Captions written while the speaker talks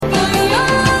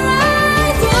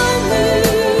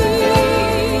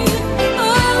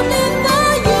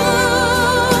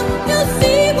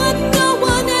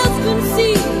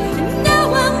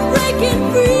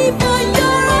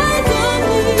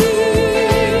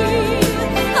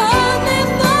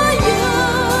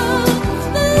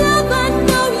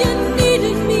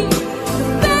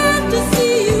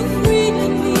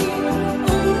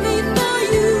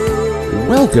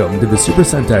Welcome to the Super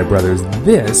Sentai Brothers.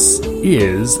 This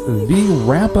is the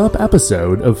wrap-up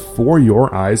episode of For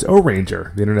Your Eyes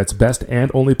O-Ranger, the internet's best and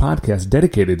only podcast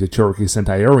dedicated to Chouriki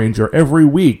Sentai O-Ranger every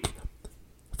week.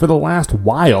 For the last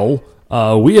while,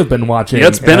 we have been watching... Yeah,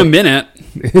 it's been a minute.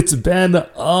 It's been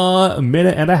a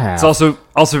minute and a half. It's also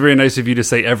very nice of you to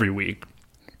say every week.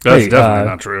 That's definitely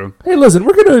not true. Hey, listen,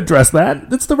 we're going to address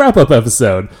that. It's the wrap-up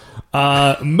episode.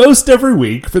 Most every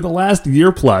week for the last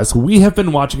year plus, we have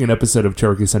been watching an episode of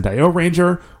Chouriki Sentai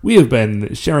O-Ranger. We have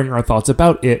been sharing our thoughts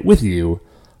about it with you,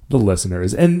 the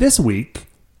listeners. And this week,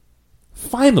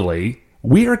 finally,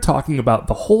 we are talking about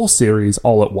the whole series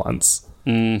all at once.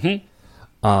 Mm-hmm.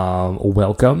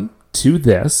 Welcome to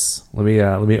this. Let me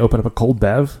open up a cold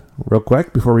bev real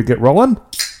quick before we get rolling.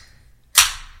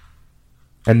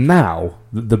 And now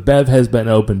the bev has been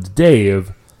opened,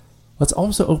 Dave. Let's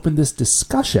also open this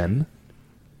discussion.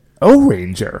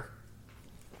 O-Ranger.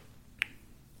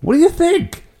 What do you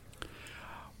think?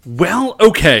 Well,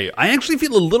 okay. I actually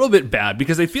feel a little bit bad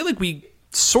because I feel like we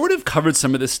sort of covered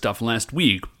some of this stuff last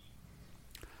week.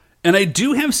 And I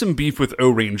do have some beef with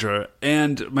O-Ranger.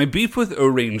 And my beef with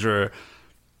O-Ranger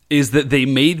is that they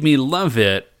made me love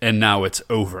it and now it's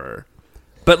over.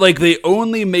 But, like, they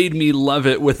only made me love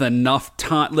it with enough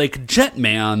time. Like,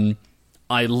 Jetman,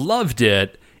 I loved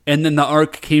it. And then the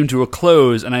arc came to a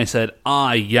close, and I said,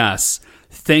 yes,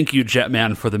 thank you,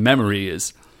 Jetman, for the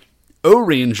memories.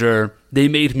 O-Ranger, they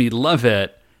made me love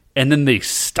it, and then they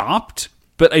stopped,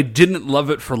 but I didn't love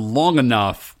it for long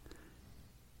enough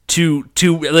to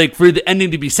like, for the ending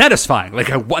to be satisfying. Like,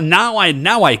 now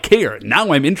I care.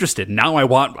 Now I'm interested. Now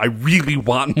I really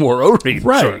want more O-Ranger.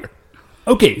 Right.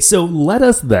 Okay, so let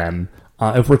us then,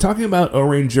 if we're talking about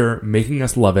O-Ranger making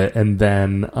us love it, and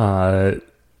then,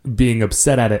 being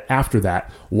upset at it after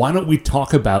that, why don't we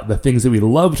talk about the things that we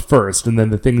loved first and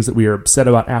then the things that we are upset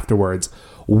about afterwards?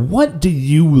 What do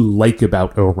you like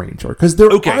about O-Ranger? Because there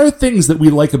are things that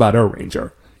we like about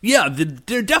O-Ranger. Yeah,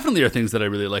 there definitely are things that I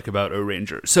really like about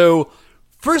O-Ranger. So,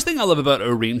 first thing I love about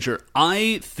O-Ranger,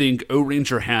 I think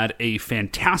O-Ranger had a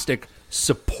fantastic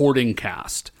supporting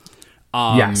cast.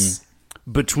 Yes.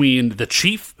 Between the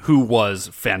Chief, who was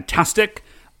fantastic.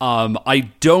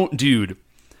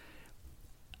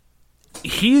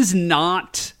 He's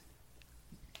not...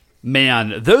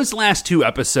 Man, those last two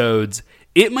episodes,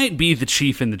 it might be the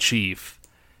Chief and the Chief.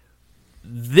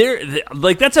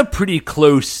 Like, that's a pretty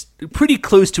close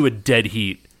to a dead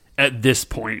heat at this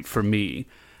point for me.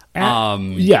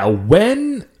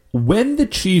 When the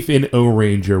Chief in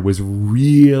O-Ranger was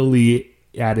really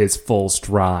at his full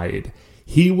stride,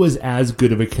 he was as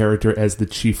good of a character as the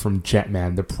Chief from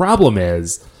Jetman. The problem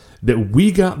is that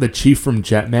we got the Chief from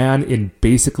Jetman in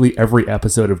basically every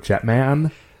episode of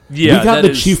Jetman. Yeah, we got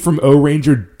the Chief from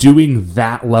O-Ranger doing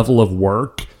that level of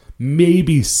work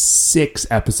maybe 6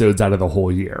 episodes out of the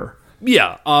whole year.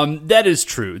 Yeah, that is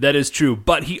true. That is true.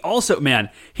 But he also,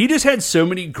 man, he just had so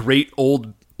many great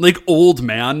old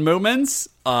man moments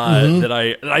that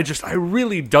I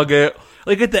really dug it.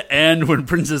 Like at the end when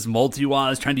Princess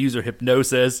Multiwa is trying to use her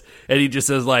hypnosis, and he just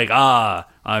says like,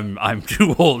 I'm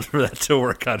too old for that to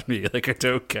work on me. Like, I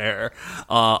don't care.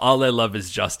 All I love is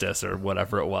justice, or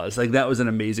whatever it was. Like, that was an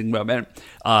amazing moment.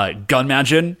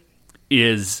 Gunmagin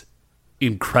is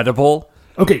incredible.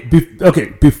 Okay,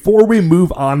 before we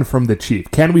move on from the Chief,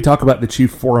 can we talk about the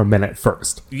Chief for a minute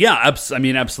first? Yeah,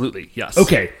 absolutely, yes.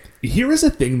 Okay, here is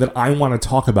a thing that I want to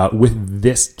talk about with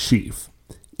this Chief.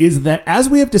 Is that, as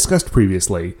we have discussed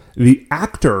previously, the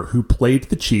actor who played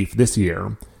the Chief this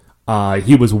year,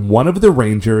 he was one of the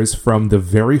Rangers from the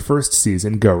very first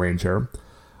season, Go Ranger.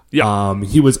 Yeah.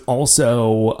 He was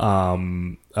also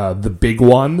the big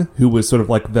one, who was sort of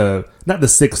like not the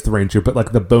 6th Ranger, but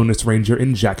like the bonus Ranger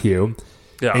in Jakku.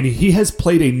 Yeah. And he has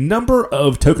played a number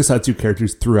of tokusatsu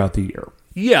characters throughout the year.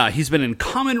 Yeah, he's been in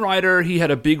Kamen Rider. He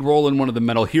had a big role in one of the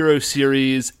Metal Hero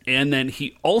series. And then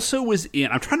he also was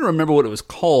in, I'm trying to remember what it was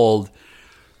called,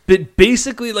 but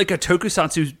basically like a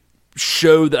tokusatsu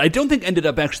show that I don't think ended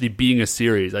up actually being a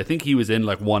series. I think he was in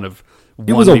like it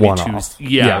was a one-off.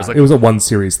 Yeah, it was a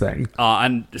one-series thing.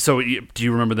 And so, do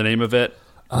you remember the name of it?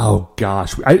 Oh,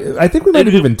 gosh. I think we might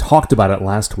have even talked about it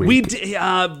last week. We did,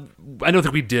 I don't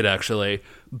think we did, actually.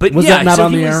 But was that not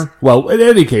on the air? Well, in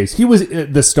any case, he was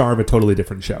the star of a totally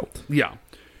different show. Yeah.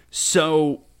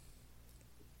 So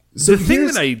the thing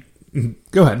that I...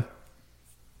 Go ahead.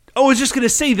 I was just going to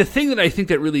say, the thing that I think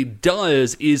that really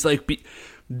does is, like,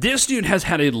 this dude has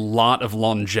had a lot of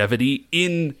longevity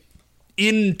in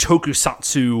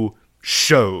tokusatsu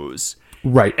shows.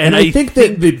 Right. And I think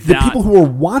that the people who were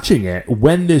watching it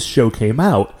when this show came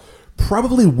out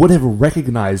probably would have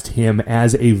recognized him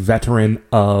as a veteran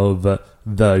of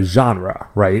the genre,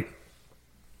 right?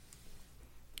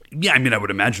 Yeah, I mean, I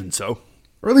would imagine so.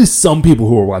 Or at least some people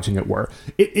who were watching it were.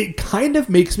 It kind of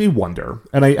makes me wonder,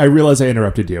 and I realize I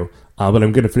interrupted you, but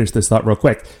I'm going to finish this thought real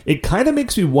quick. It kind of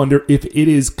makes me wonder if it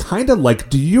is kind of like,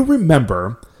 do you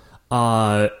remember,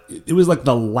 it was like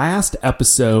the last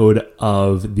episode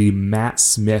of the Matt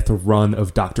Smith run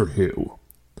of Doctor Who.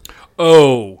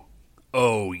 Oh,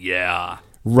 yeah.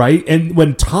 Right? And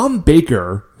when Tom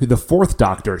Baker, the fourth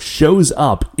Doctor, shows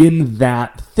up in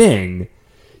that thing,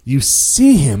 you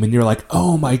see him and you're like,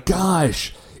 oh my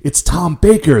gosh, it's Tom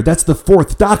Baker. That's the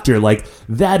fourth Doctor. Like,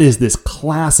 that is this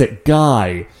classic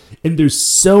guy. And there's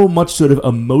so much sort of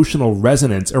emotional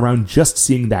resonance around just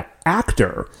seeing that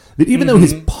actor that even though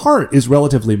his part is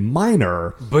relatively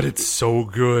minor, but it's so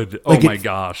good. Like, oh my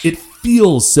gosh. It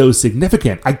feels so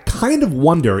significant. I kind of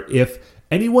wonder if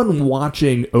anyone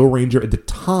watching O-Ranger at the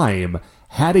time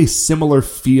had a similar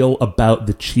feel about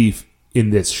the Chief in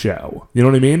this show. You know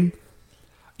what I mean?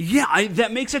 Yeah,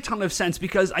 that makes a ton of sense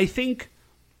because I think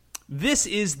this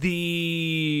is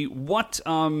the This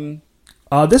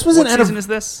was what season is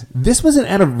this? This was an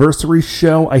anniversary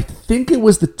show. I think it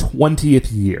was the 20th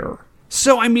year.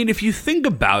 So, I mean, if you think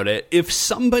about it, if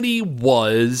somebody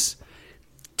was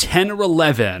 10 or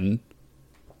 11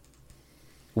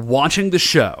 watching the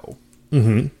show,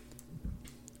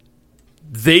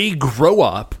 they grow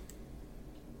up,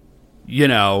 you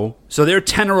know, so they're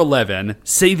 10 or 11,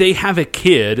 say they have a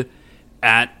kid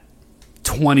at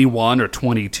 21 or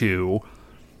 22,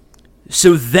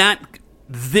 so that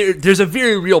there's a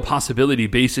very real possibility,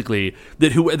 basically,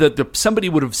 that somebody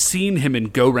would have seen him in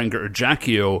Go-Ranger or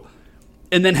Jackio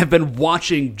and then have been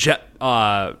watching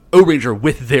O-Ranger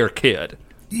with their kid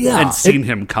and seen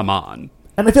him come on.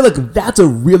 And I feel like that's a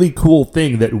really cool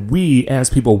thing that we, as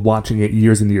people watching it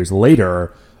years and years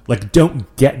later, like,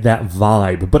 don't get that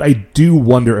vibe. But I do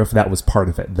wonder if that was part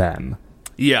of it then.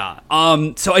 Yeah.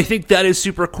 So I think that is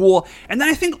super cool. And then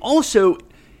I think also,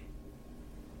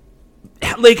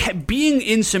 like, being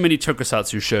in so many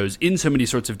tokusatsu shows, in so many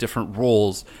sorts of different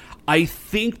roles, I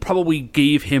think probably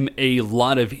gave him a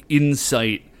lot of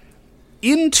insight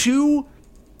into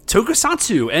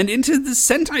tokusatsu and into the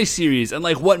Sentai series and,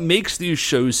 like, what makes these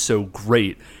shows so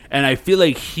great. And I feel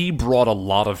like he brought a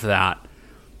lot of that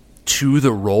to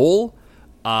the role.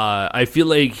 I feel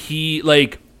like he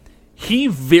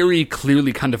very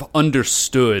clearly kind of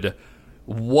understood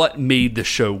what made the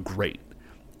show great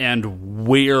and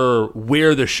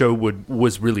where the show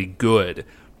was really good,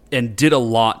 and did a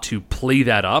lot to play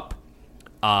that up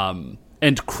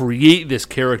and create this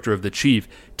character of the Chief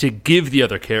to give the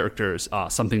other characters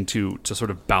something to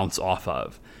sort of bounce off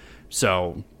of.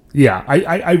 So yeah,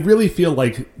 I really feel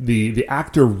like the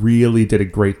actor really did a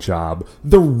great job.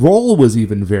 The role was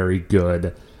even very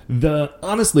good.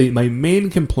 Honestly, my main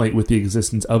complaint with the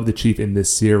existence of the Chief in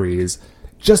this series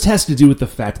just has to do with the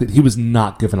fact that he was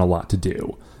not given a lot to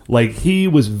do. Like, he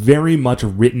was very much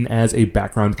written as a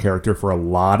background character for a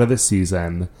lot of the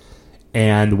season,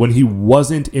 and when he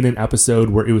wasn't in an episode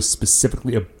where it was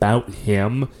specifically about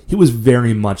him, he was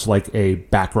very much like a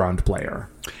background player.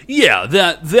 Yeah,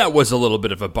 that was a little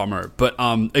bit of a bummer, but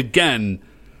again,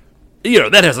 you know,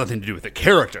 that has nothing to do with the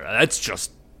character. That's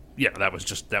just, yeah, that was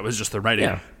just the writing.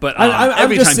 Yeah. But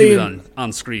every time he was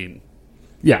on screen.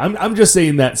 Yeah, I'm just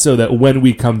saying that so that when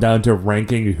we come down to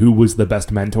ranking who was the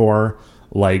best mentor,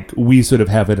 like, we sort of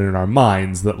have it in our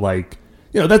minds that, like,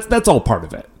 you know, that's all part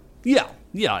of it. Yeah,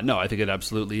 no, I think it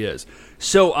absolutely is.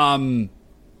 So I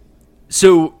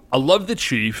love the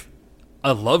Chief.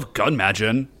 I love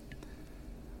Gunmagin.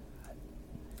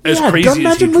 As crazy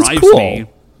as he drives me,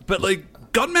 but,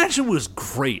 like, Gunmagin was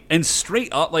great, and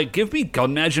straight up, like, give me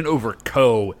Gunmagin over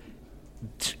Ko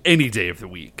any day of the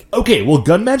week. Okay, well,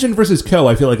 Gunmagin versus Ko,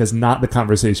 I feel like, is not the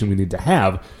conversation we need to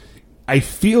have. I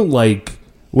feel like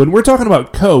when we're talking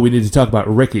about Ko, we need to talk about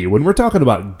Ricky. When we're talking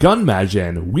about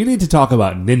Gunmagin, we need to talk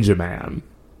about Ninja Man.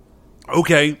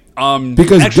 Okay.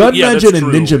 Because Gunmagin and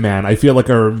Ninja Man, I feel like,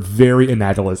 are very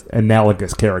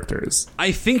analogous characters.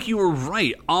 I think you were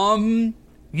right.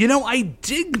 You know, I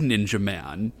dig Ninja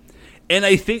Man, and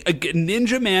I think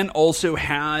Ninja Man also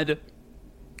had,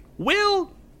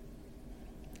 well,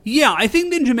 yeah, I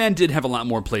think Ninja Man did have a lot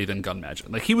more play than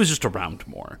Gunmagin. Like, he was just around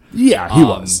more. Yeah, he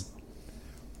was.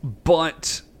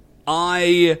 But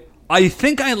I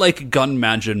think I like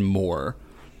Gunmagin more.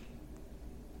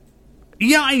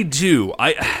 Yeah, I do.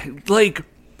 I like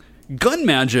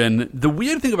Gunmagin. The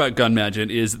weird thing about Gunmagin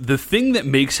is the thing that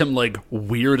makes him, like,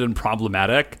 weird and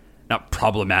problematic. Not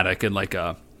problematic in, like,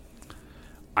 a,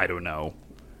 I don't know,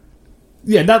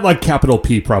 Yeah, not like capital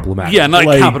P problematic. Yeah, not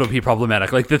like capital P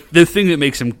problematic. Like the thing that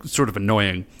makes him sort of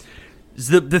annoying. Is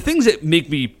the things that make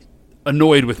me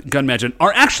annoyed with Gunmagin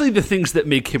are actually the things that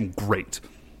make him great.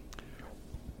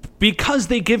 Because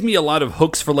they give me a lot of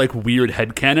hooks for like weird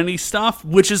headcanon-y stuff,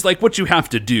 which is like what you have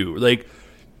to do. Like,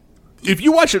 if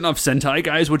you watch enough Sentai,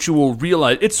 guys, what you will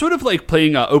realize, it's sort of like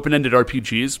playing open-ended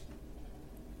RPGs.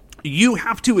 You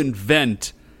have to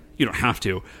invent, you don't have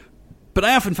to, but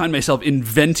I often find myself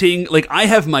inventing, like, I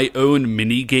have my own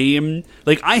mini game,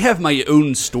 like, I have my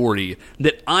own story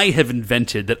that I have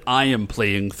invented that I am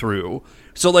playing through.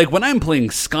 So, like, when I'm playing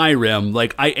Skyrim,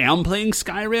 like, I am playing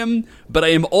Skyrim, but I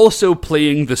am also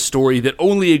playing the story that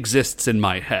only exists in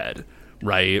my head,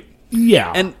 right?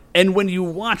 Yeah. And when you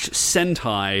watch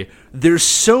Sentai, there's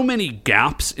so many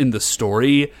gaps in the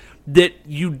story that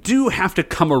you do have to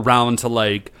come around to,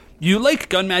 like, you like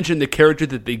Gunmagin, the character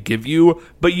that they give you,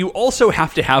 but you also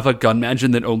have to have a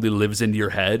Gunmagin that only lives in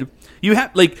your head. You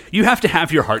have to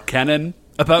have your heart canon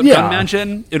about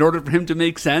Gunmagin in order for him to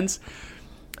make sense.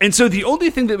 And so the only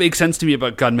thing that makes sense to me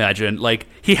about Gunmagin, like,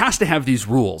 he has to have these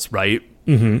rules, right?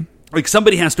 Mm-hmm. Like,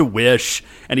 somebody has to wish,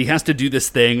 and he has to do this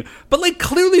thing. But, like,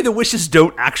 clearly the wishes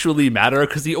don't actually matter,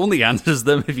 because he only answers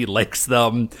them if he likes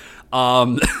them.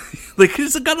 Like,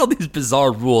 he's got all these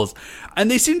bizarre rules, and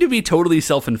they seem to be totally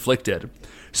self-inflicted.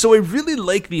 So I really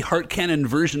like the heart canon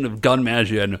version of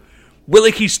Gunmagin, where,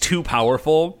 like, he's too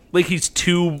powerful. Like, he's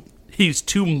too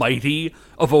mighty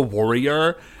of a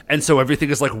warrior, and so everything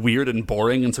is, like, weird and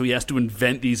boring, and so he has to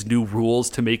invent these new rules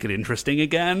to make it interesting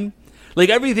again. Like,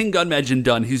 everything Gunmagin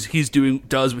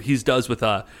does with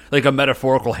a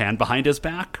metaphorical hand behind his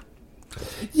back.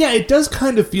 Yeah, it does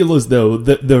kind of feel as though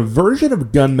the version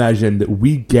of Gunmagin that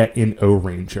we get in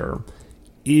Ohranger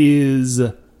is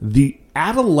the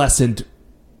adolescent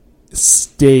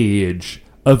stage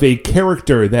of a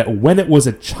character that when it was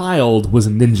a child was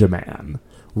Ninja Man.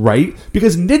 Right?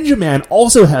 Because Ninja Man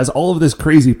also has all of this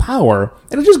crazy power,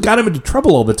 and it just got him into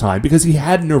trouble all the time because he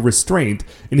had no restraint,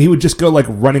 and he would just go like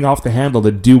running off the handle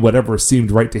to do whatever seemed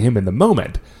right to him in the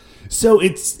moment. So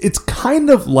it's kind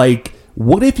of like,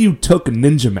 what if you took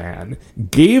Ninja Man,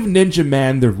 gave Ninja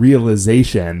Man the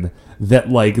realization that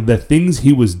like the things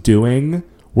he was doing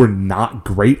were not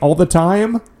great all the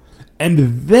time, and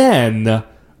then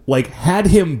like had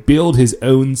him build his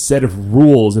own set of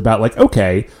rules about like,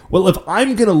 okay, well, if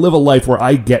I'm going to live a life where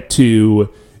I get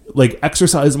to like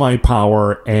exercise my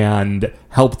power and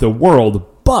help the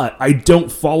world, but I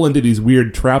don't fall into these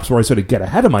weird traps where I sort of get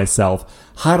ahead of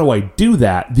myself, how do I do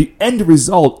that? The end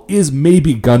result is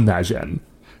maybe Gunmagin.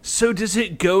 So does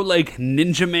it go like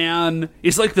Ninja Man?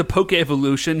 Is like the Poke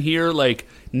Evolution here, like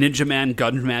Ninja Man,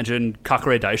 Gunmagin,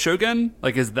 Kakure Daishogun?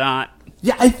 Like, is that...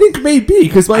 Yeah, I think maybe,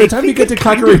 because by the time you get to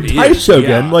Kakure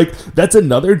Daishogun, like, that's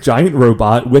another giant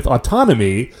robot with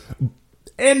autonomy.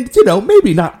 And, you know,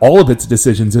 maybe not all of its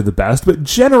decisions are the best, but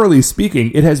generally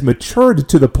speaking, it has matured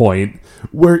to the point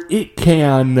where it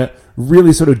can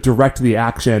really sort of direct the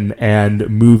action and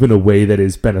move in a way that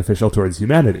is beneficial towards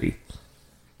humanity.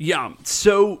 Yeah,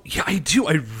 so, yeah, I do.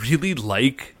 I really,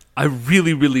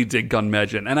 really dig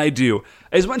Gunmagin, and I do.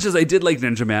 As much as I did like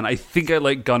Ninja Man, I think I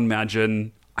like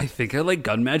Gunmagin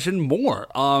more.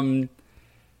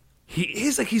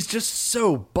 He's just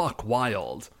so buck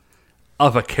wild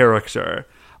of a character.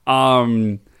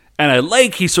 And I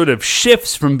like he sort of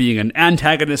shifts from being an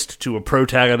antagonist to a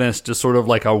protagonist to sort of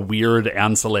like a weird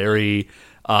ancillary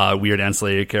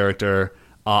character.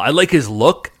 I like his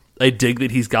look. I dig that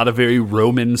he's got a very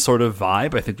Roman sort of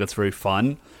vibe. I think that's very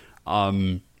fun.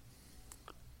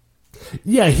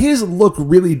 Yeah, his look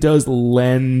really does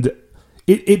lend...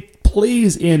 It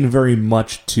plays in very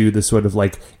much to the sort of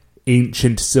like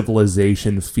ancient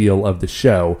civilization feel of the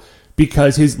show,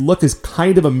 because his look is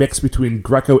kind of a mix between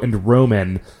Greco and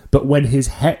Roman, but when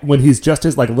he's just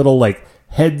his like little like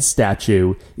head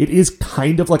statue, it is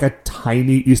kind of like a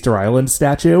tiny Easter Island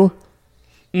statue.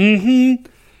 Mm-hmm.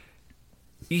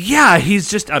 Yeah, he's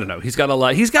just, I don't know, he's got a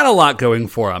lot going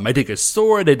for him. I dig his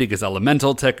sword, I dig his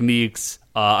elemental techniques.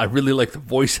 I really like the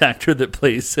voice actor that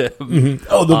plays him. Mm-hmm.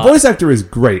 Oh, the voice actor is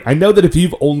great. I know that if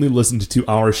you've only listened to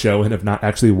our show and have not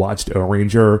actually watched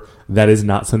Ohranger, that is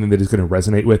not something that is going to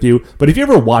resonate with you. But if you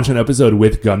ever watch an episode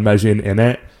with Gunmagin in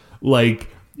it, like,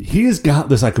 he's got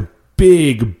this like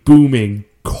big, booming,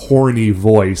 corny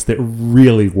voice that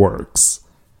really works.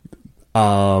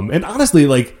 And honestly,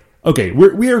 like, okay,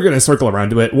 we are going to circle around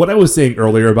to it. What I was saying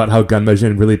earlier about how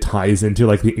Gunmagin really ties into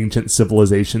like the ancient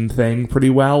civilization thing pretty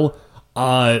well,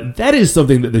 that is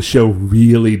something that the show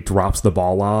really drops the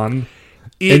ball on.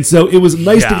 And so it was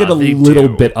nice to get a they little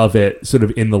do. bit of it sort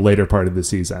of in the later part of the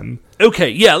season. Okay,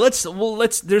 yeah, let's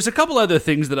there's a couple other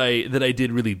things that I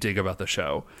did really dig about the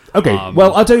show. Okay,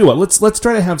 well, I'll tell you what. Let's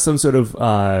try to have some sort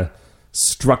of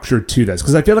structure to this,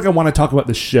 because I feel like I want to talk about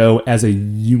the show as a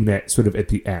unit sort of at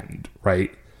the end,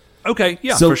 right? Okay,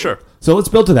 yeah, So, for sure. So let's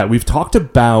build to that. We've talked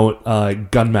about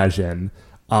Gun Majin.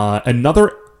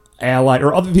 Another ally,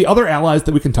 or the other allies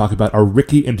that we can talk about are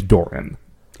Ricky and Doran.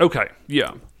 Okay,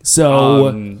 yeah.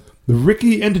 So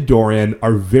Ricky and Doran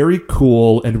are very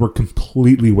cool and were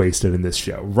completely wasted in this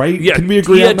show, right? Yeah, Can we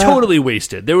agree on that? Yeah, totally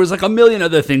wasted. There was like a million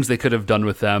other things they could have done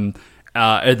with them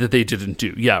that they didn't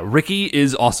do. Yeah, Ricky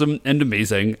is awesome and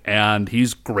amazing, and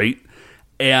he's great.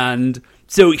 And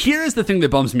so here's the thing that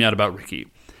bums me out about Ricky.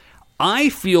 I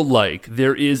feel like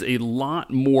there is a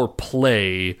lot more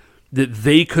play that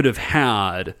they could have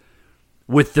had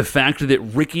with the fact that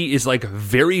Ricky is like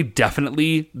very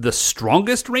definitely the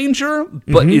strongest ranger,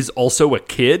 but is also a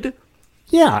kid.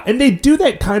 Yeah, and they do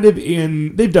that kind of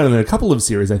they've done it in a couple of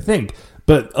series, I think,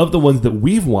 but of the ones that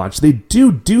we've watched, they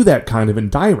do that kind of in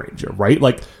Die Ranger, right?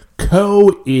 Like,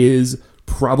 Ko is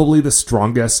probably the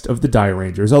strongest of the Die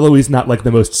Rangers, although he's not like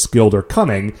the most skilled or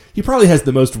cunning. He probably has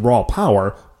the most raw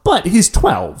power, but he's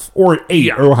 12 or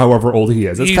 8 or however old he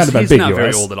is. It's kind of ambiguous. He's not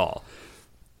very old at all.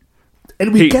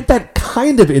 And we get that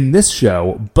kind of in this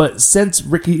show, but since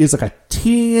Ricky is like a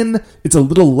teen, it's a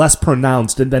little less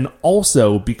pronounced. And then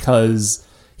also because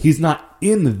he's not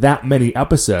in that many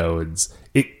episodes,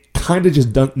 it kind of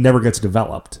just never gets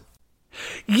developed.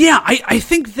 Yeah, I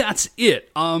think that's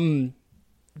it.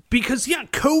 Because, yeah,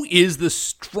 Ko is the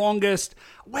strongest.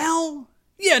 Well,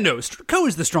 yeah, no, Ko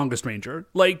is the strongest ranger.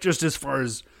 Like, just as far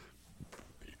as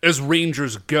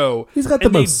rangers go. He's got the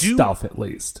most stuff, at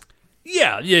least.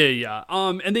 Yeah.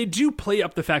 And they do play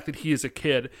up the fact that he is a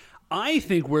kid. I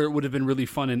think where it would have been really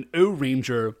fun in O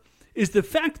Ranger is the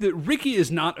fact that Ricky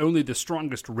is not only the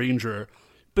strongest ranger,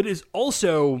 but is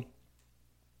also,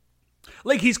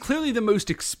 like, he's clearly the most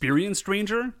experienced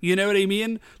ranger. You know what I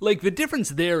mean? Like, the difference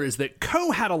there is that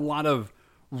Ko had a lot of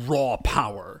raw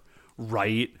power,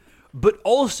 right? But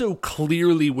also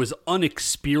clearly was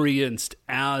unexperienced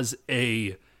as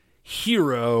a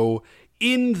hero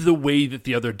in the way that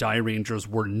the other Die Rangers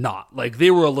were not. Like,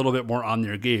 they were a little bit more on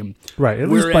their game. Right, at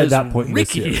least by that point in the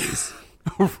series.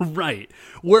 Right.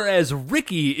 Whereas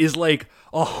Ricky is like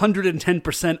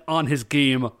 110% on his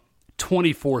game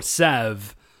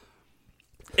 24/7.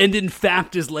 And in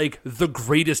fact is like the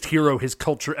greatest hero his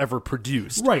culture ever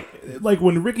produced. Right. Like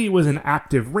when Ricky was an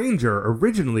active ranger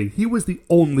originally, he was the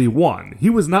only one. He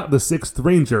was not the 6th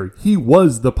ranger. He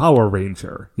was the Power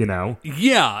Ranger, you know?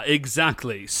 Yeah,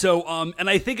 exactly. So, and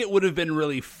I think it would have been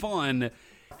really fun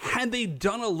had they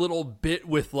done a little bit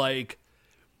with like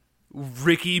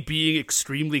Ricky being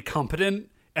extremely competent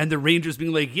and the Rangers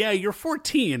being like, yeah, you're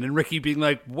 14. And Ricky being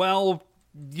like, well,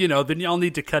 you know, then y'all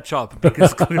need to catch up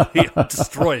because clearly I'm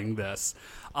destroying this.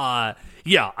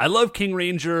 Yeah, I love King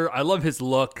Ranger. I love his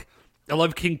look. I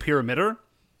love King Pyramider.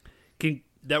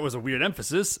 That was a weird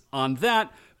emphasis on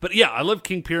that. But yeah, I love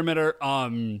King Pyramider.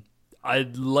 I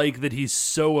like that he's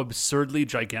so absurdly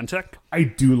gigantic. I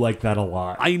do like that a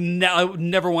lot. I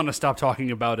never want to stop talking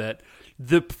about it.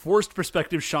 The forced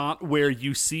perspective shot where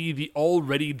you see the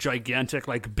already gigantic,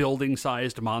 like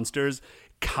building-sized monsters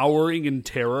cowering in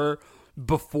terror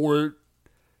before,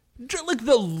 like,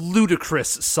 the ludicrous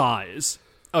size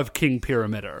of King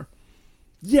Pyramider.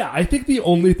 Yeah, I think the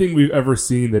only thing we've ever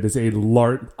seen that is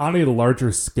on a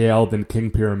larger scale than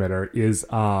King Pyramider is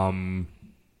what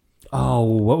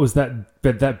was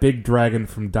that big dragon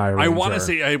from Die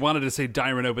Ranger? I wanted to say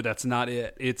Dyrano, but that's not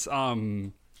it. It's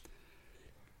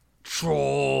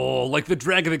Troll, like the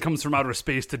dragon that comes from outer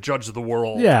space to judge the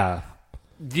world. Yeah.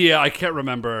 Yeah, I can't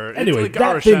remember. Anyway, it's like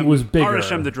that thing was bigger.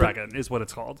 Arashem the Dragon is what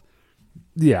it's called.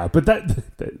 Yeah, but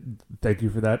thank you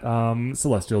for that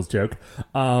Celestials joke.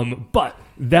 But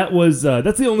that's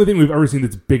the only thing we've ever seen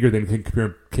that's bigger than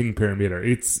King Pyramider.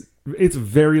 It's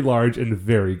very large and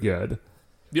very good.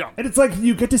 Yeah. And it's like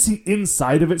you get to see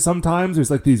inside of it sometimes.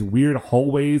 There's like these weird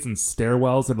hallways and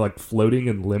stairwells that are like floating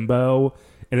in limbo,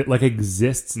 and it like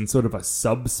exists in sort of a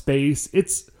subspace.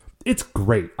 It's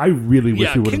great. I really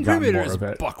wish we would have gotten more of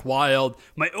it. Buck wild.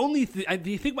 I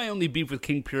think my only beef with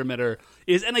King Pyramider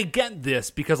is, and I get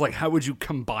this because, like, how would you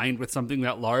combine with something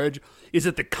that large? Is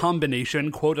that the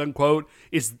combination, quote unquote,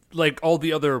 is like all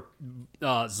the other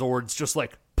Zords just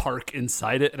like park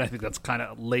inside it, and I think that's kind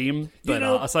of lame. But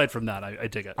aside from that, I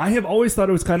dig it. I have always thought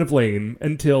it was kind of lame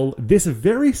until this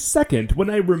very second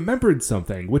when I remembered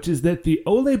something, which is that the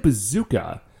Ole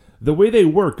Bazooka, the way they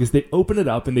work is they open it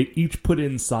up and they each put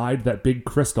inside that big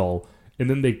crystal and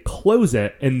then they close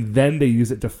it, and then they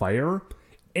use it to fire.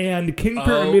 And King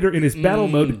Parameter in his battle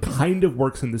mode kind of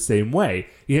works in the same way.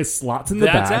 He has slots in the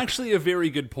back. That's actually a very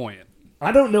good point.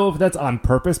 I don't know if that's on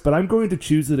purpose, but I'm going to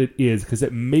choose that it is because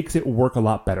it makes it work a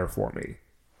lot better for me.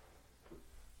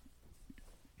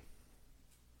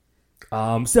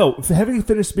 So, having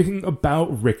finished speaking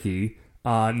about Ricky,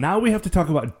 now we have to talk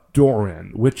about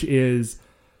Doran, which is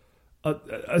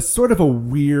a sort of a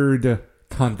weird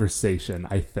conversation,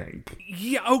 I think.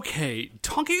 Yeah, okay.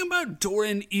 Talking about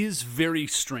Doran is very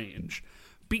strange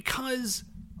because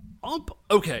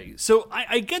okay, so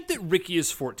I get that Ricky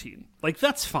is 14. Like,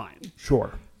 that's fine.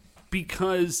 Sure.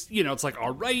 Because, you know, it's like,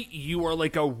 all right, you are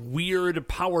like a weird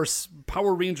Power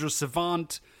Ranger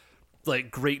savant.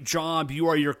 Like, great job. You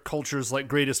are your culture's, like,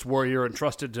 greatest warrior and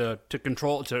trusted to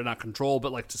not control,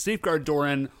 but, like, to safeguard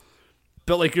Doran.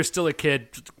 But, like, you're still a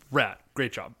kid. Rat.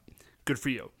 Great job. Good for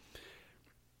you.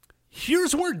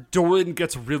 Here's where Doran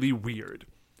gets really weird.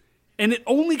 And it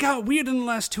only got weird in the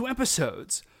last 2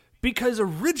 episodes. Because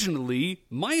originally,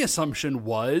 my assumption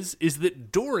is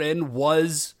that Doran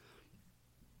was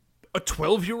a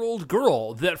 12-year-old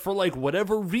girl that for, like,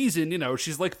 whatever reason, you know,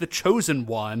 she's, like, the chosen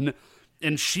one,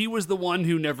 and she was the one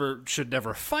who should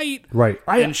never fight. Right.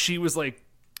 And she was, like,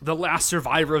 the last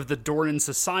survivor of the Doran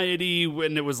Society,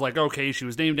 when it was like, okay, she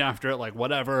was named after it, like,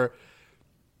 whatever.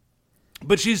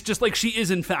 But she's just, like, she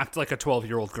is, in fact, like a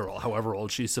 12-year-old girl, however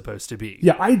old she's supposed to be.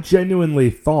 Yeah, I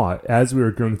genuinely thought, as we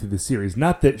were going through the series,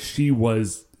 not that she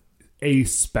was a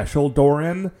special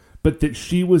Doran, but that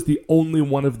she was the only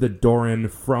one of the Doran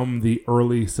from the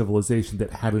early civilization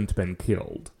that hadn't been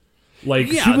killed.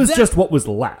 Like, Yeah, she was just what was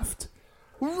left.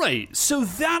 Right. So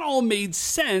that all made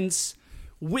sense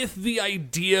with the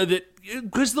idea that,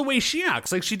 because the way she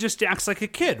acts, like, she just acts like a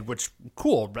kid, which,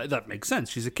 cool, right? That makes sense.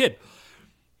 She's a kid.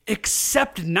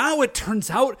 Except now it turns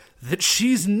out that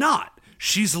she's not.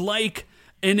 She's like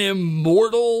an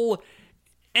immortal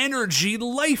energy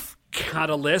life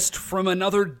catalyst from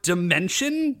another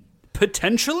dimension,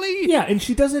 potentially? Yeah, and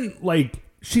she doesn't, like,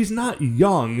 she's not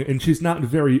young and she's not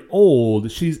very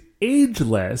old. She's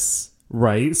ageless,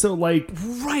 right? So, like...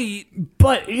 Right.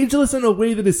 But ageless in a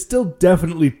way that is still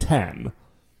definitely 10.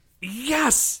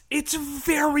 Yes, it's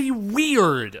very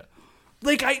weird.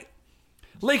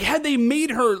 Like, had they made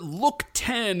her look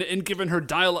 10 and given her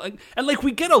dialogue... And, like,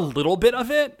 we get a little bit of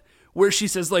it, where she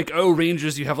says, like, oh,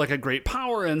 Rangers, you have, like, a great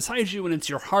power inside you, and it's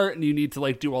your heart, and you need to,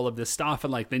 like, do all of this stuff,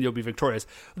 and, like, then you'll be victorious.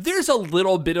 There's a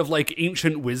little bit of, like,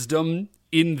 ancient wisdom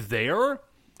in there,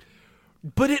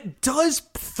 but it does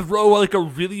throw, like, a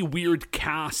really weird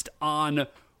cast on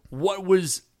what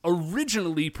was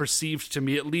originally perceived, to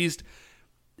me at least,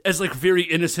 as, like, very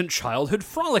innocent childhood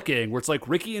frolicking, where it's like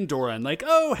Ricky and Doran, like,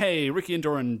 oh, hey, Ricky and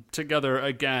Doran together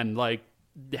again, like,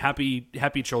 happy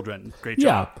children. Great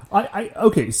job. Yeah.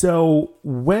 Okay, so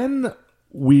when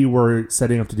we were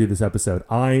setting up to do this episode,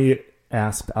 I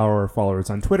asked our followers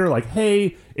on Twitter, like,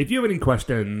 hey, if you have any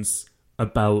questions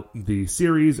about the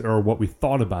series or what we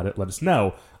thought about it, let us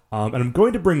know. And I'm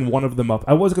going to bring one of them up.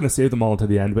 I was going to save them all to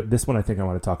the end, but this one I think I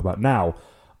want to talk about now.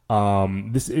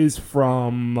 This is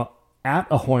from... at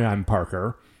Ahoy I'm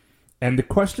Parker, and the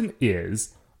question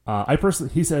is,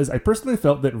 he says, I personally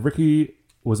felt that Ricky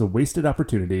was a wasted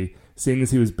opportunity, seeing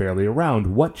as he was barely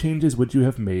around. What changes would you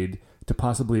have made to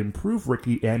possibly improve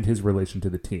Ricky and his relation to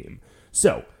the team?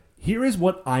 So, here is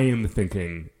what I am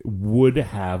thinking would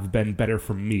have been better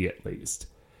for me, at least.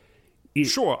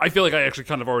 Sure, I feel like I actually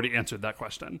kind of already answered that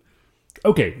question.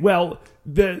 Okay, well,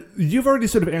 you've already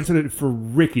sort of answered it for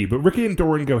Ricky, but Ricky and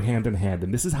Doran go hand in hand,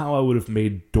 and this is how I would have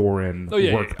made Doran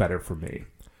work better for me.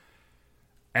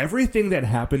 Everything that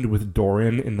happened with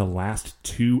Doran in the last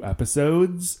 2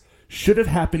 episodes should have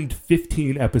happened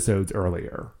 15 episodes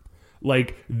earlier.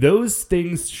 Like, those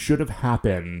things should have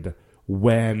happened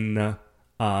when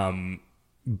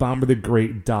Bomber the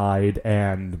Great died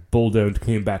and Bulldoned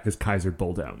came back as Kaiser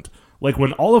Bulldoned. Like,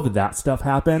 when all of that stuff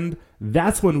happened,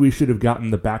 that's when we should have gotten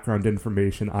the background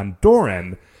information on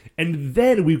Doran. And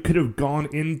then we could have gone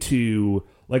into,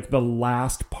 like, the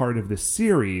last part of the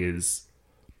series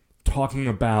talking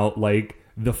about, like,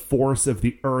 the force of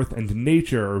the earth and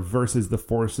nature versus the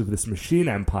force of this machine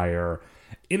empire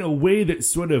in a way that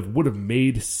sort of would have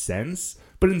made sense.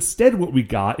 But instead what we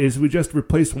got is we just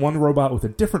replaced one robot with a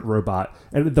different robot,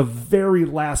 and at the very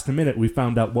last minute we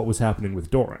found out what was happening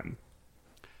with Doran.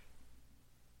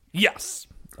 Yes.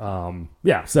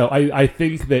 Yeah, so I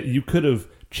think that you could have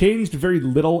changed very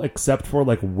little except for,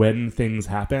 like, when things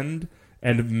happened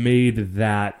and made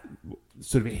that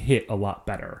sort of hit a lot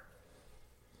better.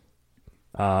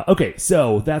 Okay,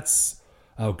 so that's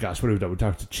Oh gosh, what have we done? We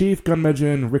talked to Chief,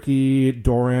 Gunmedgen, Ricky,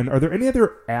 Doran. Are there any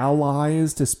other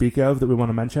allies to speak of that we want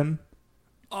to mention?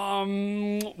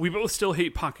 We both still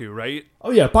hate Paku, right?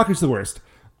 Oh yeah, Baku's the worst.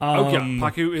 Yeah,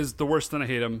 Paku is the worst, and I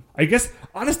hate him. I guess,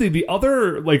 honestly, the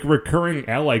other, like, recurring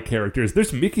ally characters,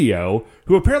 there's Mikio,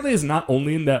 who apparently is not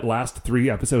only in that last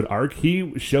 3-episode arc,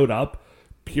 he showed up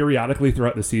periodically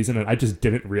throughout the season, and I just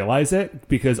didn't realize it,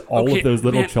 because all of those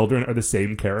little children are the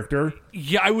same character.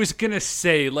 Yeah, I was gonna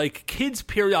say, like, kids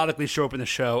periodically show up in the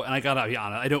show, and I gotta be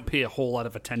honest, I don't pay a whole lot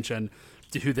of attention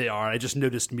to who they are. I just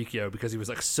noticed Mikio because he was,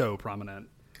 like, so prominent.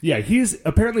 Yeah, he's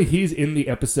in the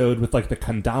episode with, like, the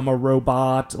Kandama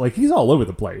robot. Like, he's all over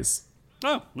the place.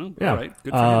 Oh, well, yeah. All right.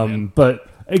 Good for him, man. But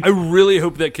I really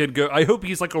hope that kid I hope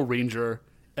he's like a ranger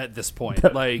at this point.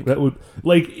 That would,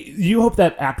 like, you hope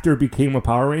that actor became a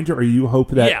Power Ranger, or you hope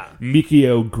that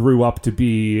Mikio grew up to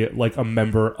be, like, a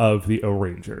member of the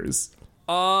O-Rangers?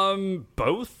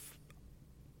 Both.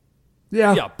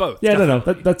 Yeah, both. Yeah,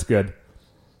 definitely. No, that's good.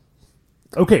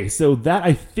 Okay, so that,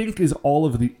 I think, is all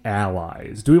of the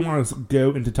allies. Do we want to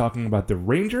go into talking about the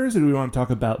Rangers, or do we want to talk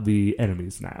about the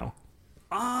enemies now?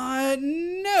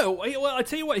 No. Well, I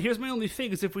tell you what, here's my only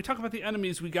thing, is if we talk about the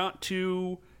enemies, they gotta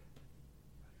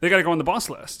go on the boss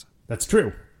list. That's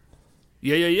true.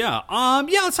 Yeah.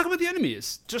 Let's talk about the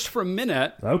enemies, just for a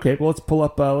minute. Okay, well, let's pull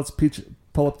up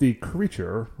the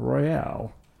Creature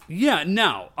Royale. Yeah,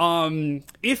 now,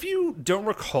 if you don't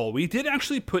recall, we did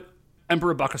actually put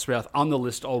Emperor Bacchus Wrath on the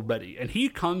list already, and he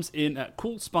comes in at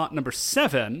cool spot number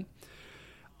 7.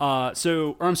 It's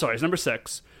number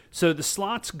 6. So the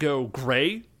slots go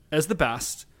Gray as the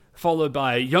best, followed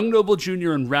by Young Noble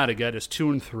Jr. and Radigat as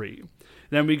 2 and 3.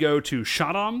 Then we go to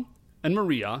Shaddam and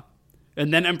Maria,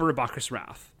 and then Emperor Bacchus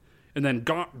Wrath. And then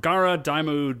Gara,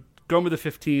 Daimyo, Goma the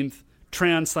 15th,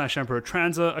 Tran/Emperor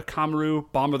Tranza, Akamaru,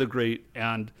 Bomber the Great,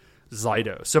 and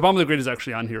Zydo. So Bomber the Great is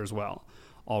actually on here as well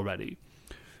already.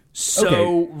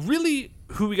 So really,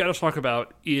 who we got to talk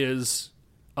about is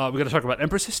we got to talk about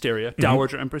Empress Hysteria,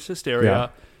 Dowager Empress Hysteria,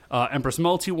 Empress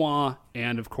Multiwa,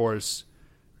 and of course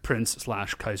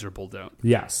Prince/Kaiser Buldone.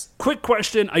 Yes. Quick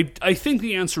question: I think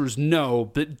the answer is no,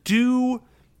 but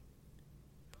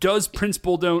does Prince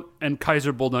Buldone and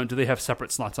Kaiser Buldone, do they have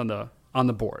separate slots on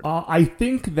the board? I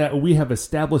think that we have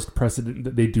established precedent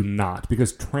that they do not,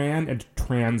 because Tran and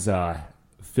Tranza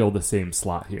fill the same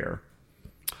slot here.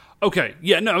 Okay,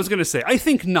 yeah, no, I was going to say, I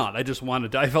think not. I felt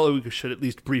like we should at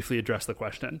least briefly address the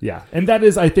question. Yeah, and that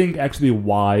is, I think, actually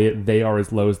why they are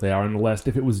as low as they are on the list.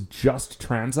 If it was just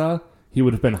Tranza, he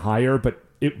would have been higher, but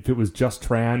if it was just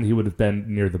Tran, he would have been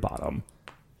near the bottom.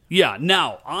 Yeah,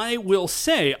 now, I will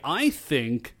say, I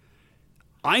think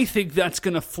that's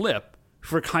going to flip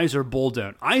for Kaiser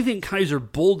Buldone. I think Kaiser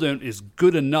Buldone is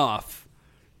good enough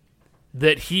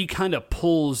that he kind of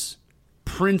pulls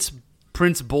Prince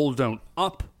Buldone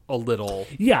up a little.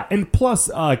 Yeah, and plus,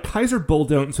 Kaiser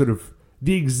Buldone, sort of,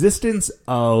 the existence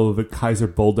of Kaiser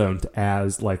Buldone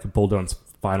as, like, Buldone's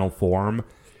final form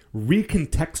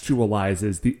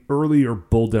recontextualizes the earlier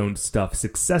Buldone stuff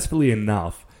successfully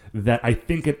enough that I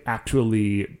think it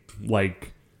actually,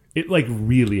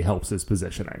 really helps his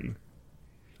positioning.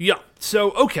 Yeah,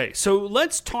 so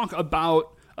let's talk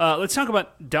about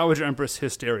Dowager Empress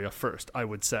Hysteria first, I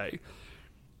would say.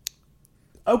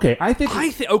 Okay,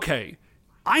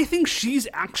 I think she's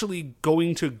actually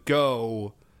going to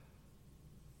go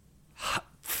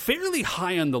fairly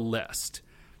high on the list.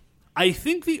 I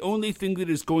think the only thing that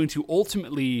is going to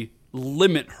ultimately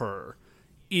limit her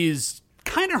is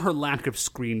kind of her lack of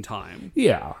screen time.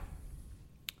 Yeah.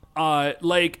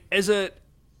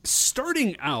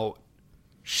 Starting out,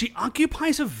 she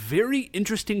occupies a very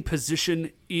interesting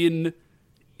position in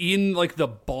the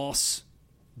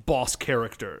boss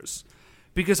characters.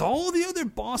 Because all the other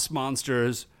boss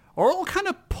monsters are all kind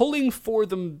of pulling for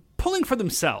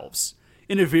themselves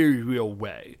in a very real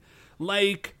way.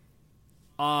 Like,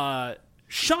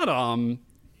 Shaddam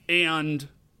and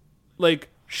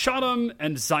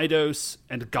Zydos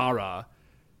and Gara,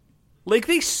 like,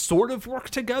 they sort of work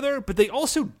together, but they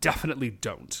also definitely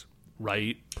don't,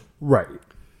 right? Right.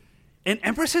 And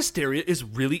Empress Hysteria is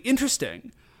really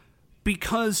interesting.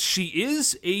 Because she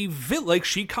is a villain, like,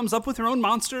 she comes up with her own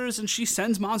monsters and she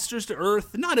sends monsters to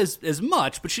Earth. Not as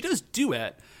much, but she does do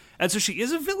it. And so she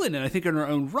is a villain, and I think in her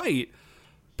own right.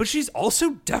 But she's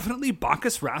also definitely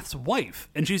Bacchus Wrath's wife.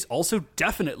 And she's also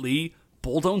definitely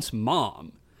Buldone's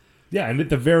mom. Yeah, and at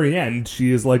the very end,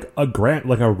 she is like a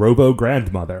robo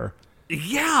grandmother.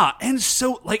 Yeah, and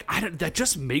so, like, that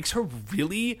just makes her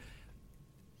really...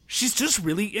 She's just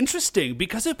really interesting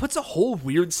because it puts a whole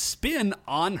weird spin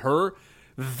on her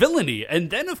villainy. And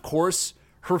then, of course,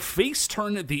 her face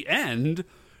turn at the end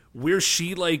where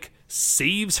she like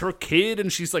saves her kid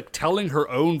and she's like telling her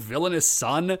own villainous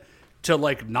son to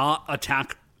like not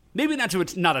attack, maybe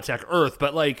not attack Earth,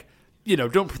 but like, you know,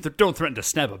 don't threaten to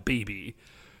stab a baby.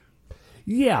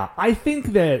 Yeah, I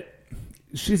think that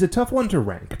she's a tough one to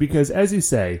rank because, as you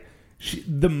say,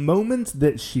 the moments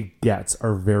that she gets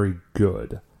are very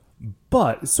good.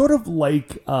 But sort of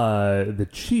like the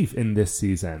Chief in this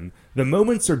season, the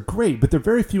moments are great, but they're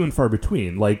very few and far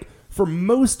between. Like, for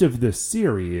most of the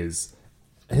series,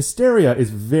 Hysteria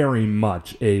is very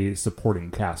much a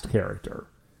supporting cast character.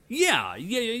 Yeah.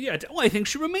 Well, I think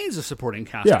she remains a supporting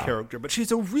cast character, but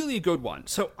she's a really good one.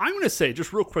 So I'm going to say,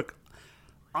 just real quick,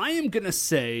 I am going to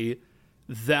say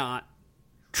that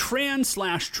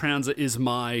Transa is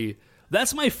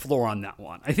that's my floor on that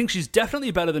one. I think she's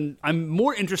definitely better than, I'm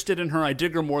more interested in her. I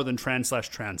dig her more than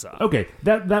Transa. Okay,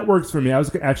 that works for me. I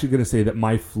was actually going to say that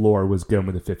my floor was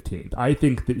Goma the 15th. I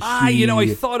think that she...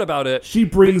 I thought about it. She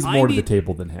brings more to the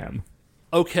table than him.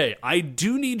 Okay, I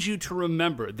do need you to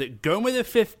remember that Goma the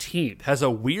 15th has a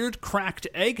weird cracked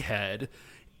egghead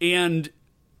and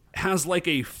has like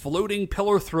a floating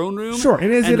pillar throne room. Sure,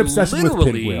 and is an obsession with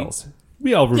pinwheels.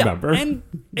 We all remember. Yeah,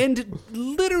 and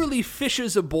literally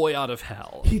fishes a boy out of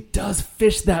hell. He does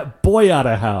fish that boy out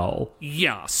of hell.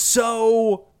 Yeah,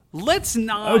 so let's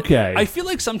not... Okay. I feel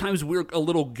like sometimes we're a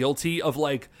little guilty of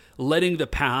like letting the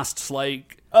pasts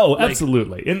like... Oh,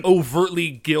 absolutely. And overtly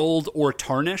gild or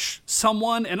tarnish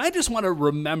someone. And I just want to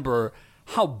remember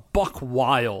how buck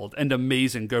wild and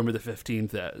amazing Goma the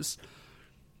 15th is.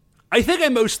 I think I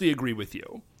mostly agree with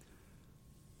you.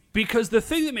 Because the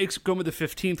thing that makes Goma the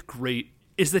 15th great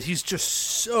is that he's just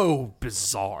so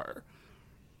bizarre.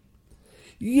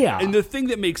 Yeah. And the thing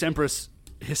that makes Empress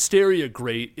Hysteria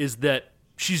great is that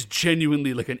she's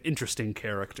genuinely like an interesting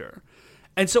character.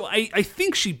 And so I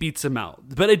think she beats him out,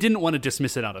 but I didn't want to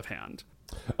dismiss it out of hand.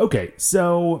 Okay,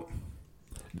 so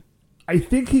I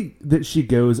think that she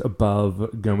goes above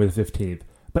Goma the 15th,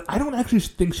 but I don't actually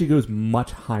think she goes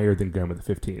much higher than Goma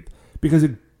the 15th. Because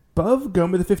above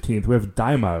Goma the 15th, we have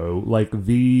Daimao, like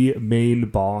the main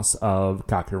boss of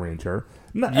Kakuranger.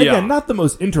 Again, not the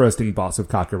most interesting boss of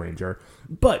Kakuranger,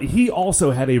 but he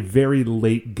also had a very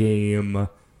late game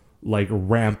like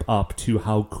ramp up to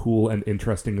how cool and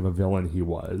interesting of a villain he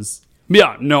was.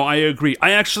 Yeah, no, I agree.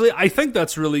 I think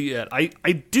that's really it.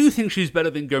 I do think she's better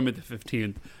than Goma the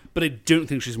 15th, but I don't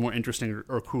think she's more interesting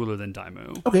or cooler than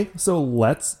Daimao. Okay, so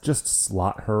let's just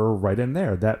slot her right in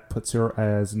there. That puts her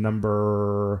as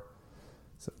number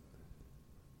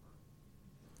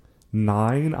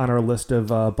 9 on our list of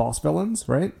boss villains,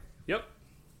 right? Yep.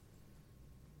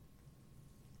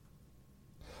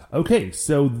 Okay,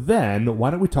 so then why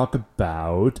don't we talk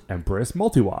about Empress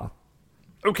Multiwa?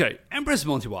 Okay, Empress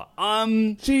Multiwa.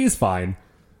 She's fine.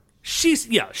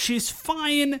 She's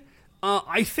fine.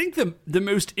 I think the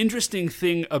most interesting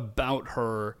thing about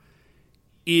her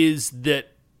is that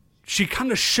she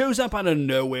kind of shows up out of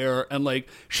nowhere, and like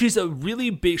she's a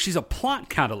plot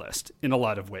catalyst in a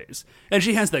lot of ways, and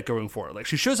she has that going for her. Like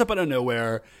she shows up out of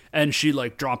nowhere and she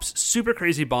like drops super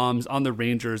crazy bombs on the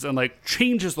Rangers and like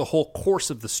changes the whole course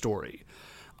of the story.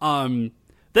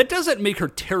 That doesn't make her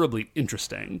terribly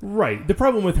interesting. Right. The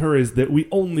problem with her is that we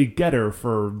only get her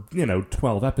for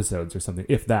 12 episodes or something,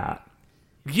 if that.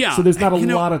 Yeah. So there's not a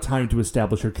lot of time to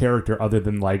establish her character other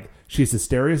than like she's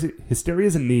Hysteria's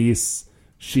a niece.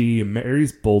 She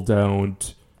marries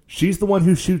Bulldont. She's the one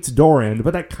who shoots Doran,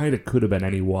 but that kind of could have been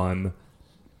anyone.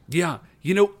 Yeah.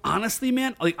 Honestly,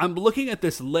 man, like I'm looking at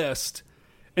this list,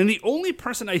 and the only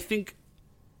person I think...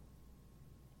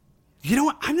 You know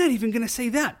what? I'm not even going to say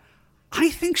that.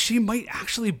 I think she might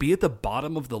actually be at the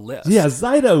bottom of the list. Yeah,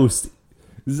 Zydos.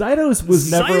 Zydos was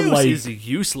never Zydos is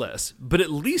useless, but at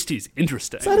least he's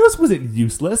interesting. Zydos wasn't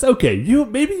useless. Okay,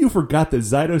 maybe you forgot that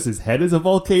Zydos' head is a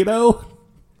volcano.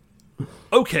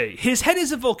 Okay, his head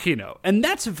is a volcano, and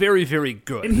that's very, very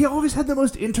good. And he always had the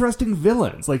most interesting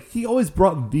villains. Like, he always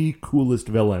brought the coolest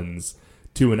villains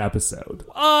to an episode.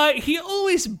 He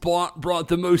always brought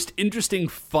the most interesting,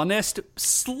 funnest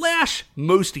 /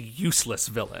 most useless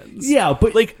villains. Yeah,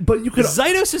 but you could...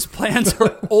 Zydos' plans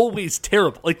are always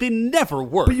terrible. Like, they never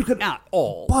work at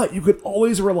all. But you could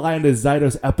always rely on a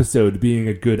Zydos episode being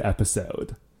a good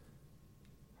episode.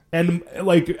 And,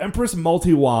 like, Empress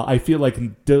Multiwa, I feel like...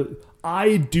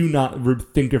 I do not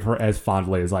think of her as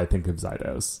fondly as I think of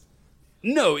Zydos.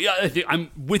 No, yeah, I'm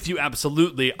with you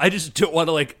absolutely. I just don't want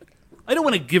to, I don't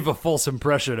want to give a false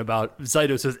impression about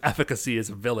Zydos' efficacy as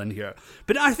a villain here.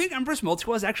 But I think Empress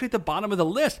Multiwa is actually at the bottom of the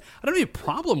list. I don't have any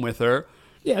problem with her.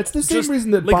 Yeah, it's the same reason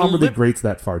that Bomb of the Great's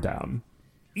that far down.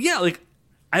 Yeah,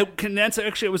 I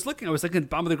was looking at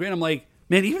Bomb of the Great, I'm like,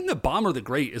 Man, even the Bomber the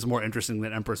Great is more interesting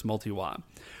than Empress Multiwa.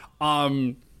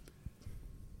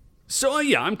 So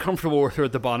yeah, I'm comfortable with her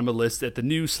at the bottom of the list at the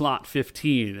new slot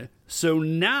 15. So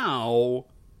now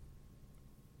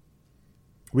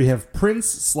we have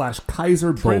Prince /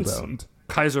 Kaiser Buldoned.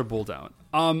 Kaiser Buldoned.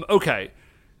 Okay.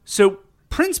 So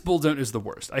Prince Buldoned is the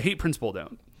worst. I hate Prince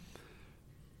Buldoned.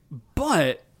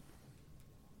 But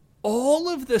all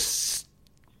of this,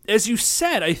 as you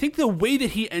said, I think the way that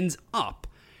he ends up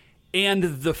and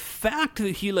the fact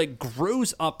that he like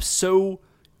grows up so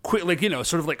quick, like, you know,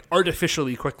 sort of like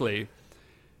artificially quickly,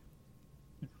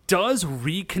 does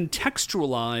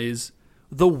recontextualize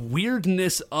the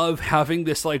weirdness of having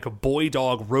this like boy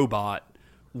dog robot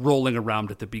rolling around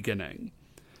at the beginning.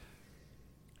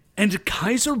 And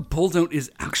Kaiser Buldoned is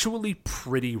actually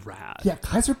pretty rad. Yeah,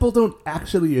 Kaiser Buldoned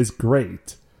actually is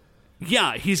great.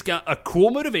 Yeah, he's got a cool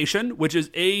motivation, which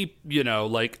is you know,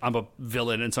 like, I'm a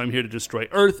villain and so I'm here to destroy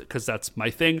Earth because that's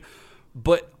my thing.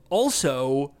 But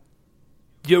also,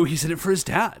 he's in it for his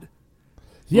dad.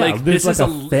 Yeah, like, there's this like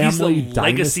is a family he's a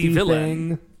legacy villain.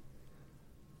 Thing.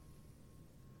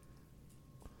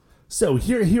 So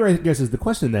here I guess is the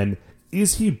question then,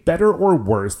 is he better or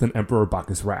worse than Emperor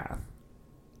Bacchus Wrath?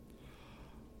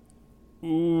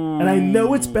 Ooh. And I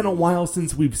know it's been a while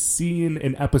since we've seen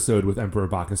an episode with Emperor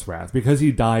Bacchus Wrath because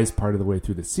he dies part of the way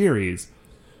through the series.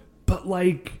 But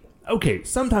like, okay,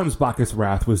 sometimes Bacchus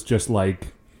Wrath was just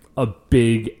like a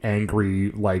big,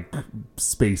 angry, like,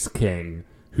 space king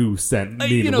who sent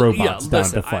mean robots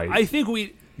down to fight. I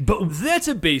think but that's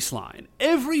a baseline.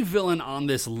 Every villain on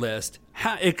this list,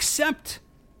 except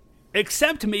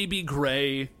maybe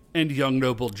Gray and Young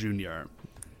Noble Jr.,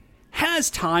 has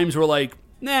times where, like,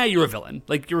 nah, you're a villain.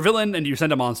 Like, you're a villain and you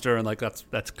send a monster, and like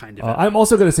that's kind of it. I'm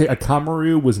also going to say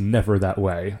Akamaru was never that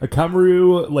way.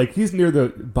 Akamaru, like, he's near the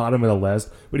bottom of the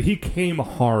list, but he came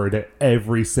hard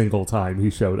every single time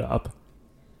he showed up.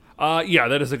 Yeah,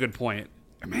 that is a good point.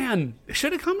 Man,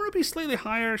 should Akamaru be slightly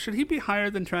higher? Should he be higher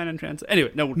than Tran and Trans?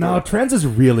 Anyway, no. Trans is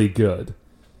really good.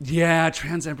 Yeah,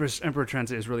 Emperor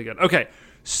Trans is really good. Okay,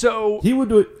 so he would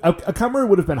do it. Akamaru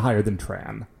would have been higher than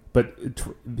Tran. But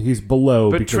he's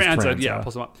below because Tranza. Yeah,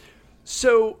 pulls him up.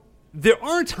 So there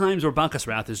are times where Bacchus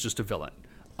Wrath is just a villain.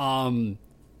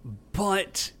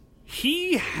 But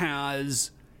he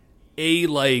has a,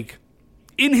 like,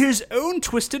 in his own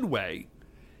twisted way,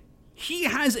 he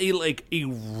has a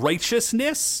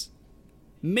righteousness,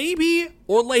 maybe,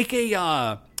 or like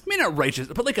not righteous,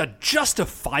 but like a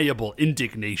justifiable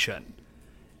indignation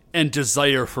and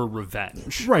desire for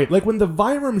revenge. Right, like when the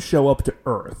Vyram show up to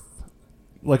Earth,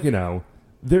 like, you know,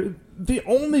 the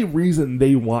only reason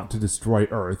they want to destroy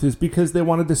Earth is because they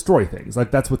want to destroy things.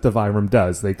 Like, that's what the Vyram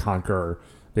does. They conquer.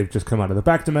 They've just come out of the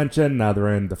back dimension. Now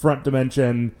they're in the front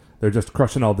dimension. They're just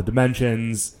crushing all the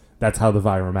dimensions. That's how the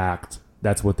Vyram act.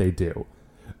 That's what they do.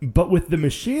 But with the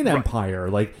Machine Empire,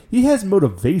 like, he has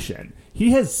motivation.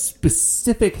 He has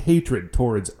specific hatred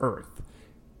towards Earth.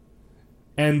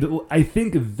 And I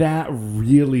think that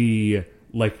really,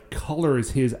 like,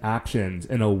 colors his actions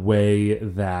in a way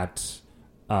that,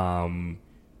 that's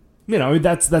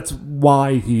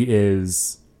why he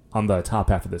is on the top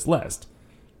half of this list.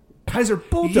 Kaiser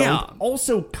Buldoned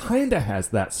also kind of has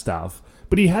that stuff,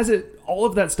 but he has it, all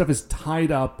of that stuff is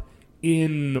tied up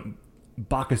in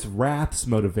Bacchus Wrath's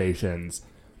motivations.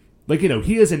 Like, you know,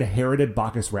 he has inherited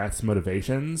Bacchus Wrath's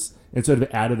motivations and sort of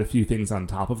added a few things on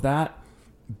top of that,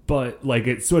 but, like,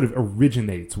 it sort of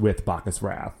originates with Bacchus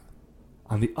Wrath.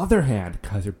 On the other hand,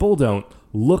 Kaiser Buldoned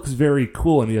looks very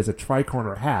cool, and he has a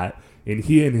tricorner hat, and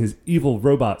he and his evil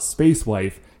robot space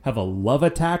wife have a love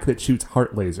attack that shoots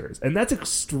heart lasers. And that's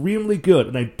extremely good,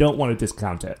 and I don't want to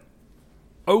discount it.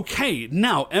 Okay,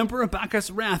 now, Emperor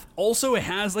Bacchus Wrath also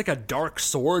has, like, a dark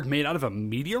sword made out of a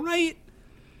meteorite?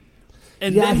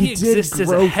 And then he exists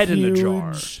as a head in a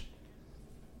jar.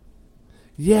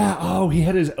 Yeah, he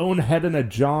had his own head in a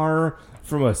jar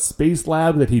from a space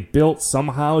lab that he built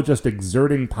somehow, just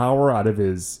exerting power out of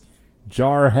his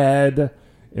jar head.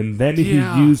 And then he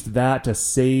used that to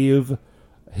save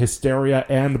Hysteria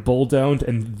and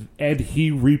Buldoned, and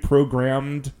he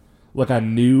reprogrammed, like, a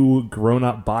new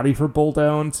grown-up body for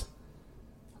Buldoned.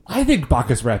 I think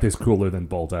Bacchus Wrath is cooler than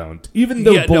Buldoned, even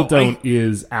though Buldoned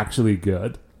is actually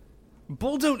good.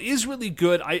 Buldoned is really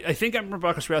good. I think Emperor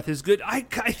Bacchus Wrath is good. I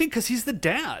think because he's the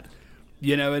dad.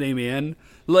 You know what I mean?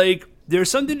 Like,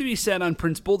 there's something to be said on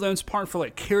Prince Buldoned's part for,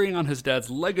 like, carrying on his dad's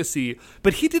legacy,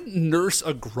 but he didn't nurse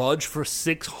a grudge for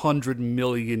 600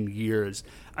 million years.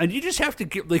 And you just have to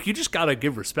give, like, you just gotta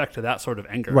give respect to that sort of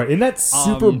anger. Right, and that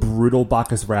super brutal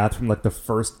Bacchus Wrath from, like, the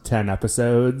first 10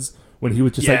 episodes, when he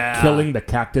was just like killing the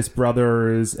Cactus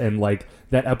Brothers, and like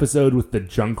that episode with the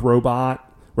junk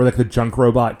robot where like the junk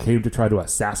robot came to try to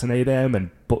assassinate him,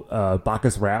 and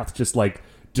Bacchus Wrath just like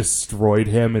destroyed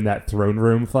him in that throne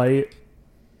room fight.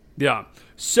 Yeah.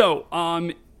 So,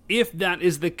 if that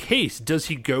is the case, does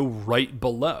he go right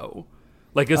below?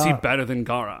 Like, is he better than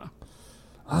Gaara?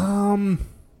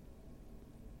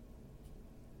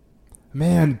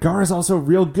 Man, Gaara's also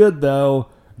real good, though.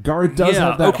 Gaara does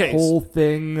have that whole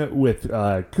thing with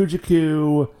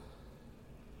Kujaku.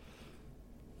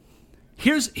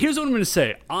 Here's what I'm going to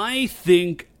say. I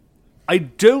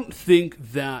don't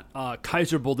think that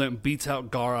Kaiser Bulldent beats out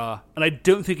Gaara, and I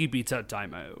don't think he beats out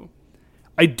Daimao.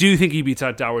 I do think he beats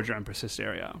out Dowager Empress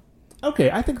Hysteria. Okay,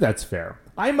 I think that's fair.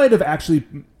 I might have actually...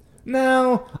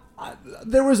 No,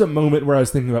 there was a moment where I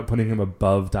was thinking about putting him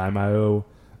above Daimao,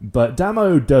 but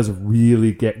Daimao does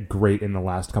really get great in the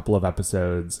last couple of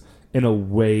episodes in a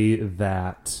way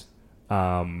that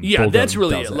Bulldent that's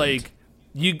really doesn't. it. Like,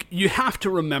 you have to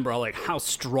remember like how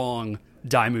strong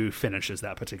Daimao finishes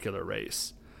that particular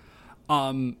race.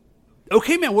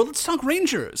 Okay, man, well, let's talk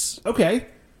Rangers. Okay.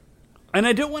 And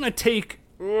I don't want to take...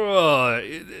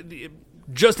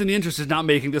 just in the interest of not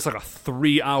making this like a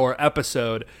 3-hour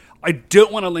episode, I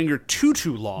don't want to linger too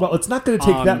long. Well, it's not going to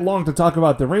take that long to talk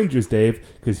about the Rangers, Dave,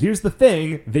 because here's the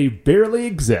thing, they barely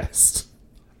exist.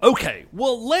 Okay,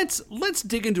 well, let's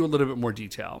dig into a little bit more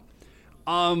detail.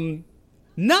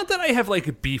 Not that I have like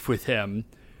a beef with him,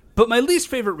 but my least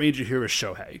favorite Ranger here is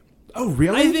Shohei. Oh,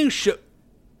 really? I think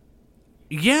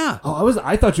Yeah. Oh,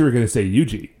 I thought you were going to say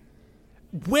Yuji.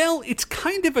 Well, it's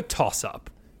kind of a toss-up,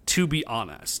 to be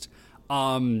honest.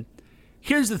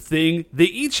 Here's the thing. They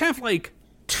each have, like,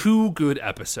 2 good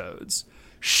episodes.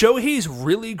 Shohei's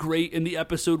really great in the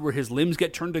episode where his limbs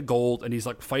get turned to gold and he's,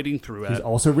 like, fighting through it. He's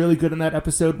also really good in that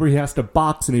episode where he has to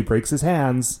box and he breaks his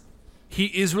hands. He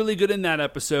is really good in that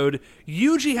episode.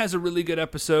 Yuji has a really good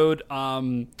episode.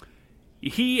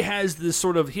 He has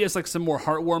like some more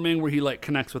heartwarming where he like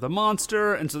connects with a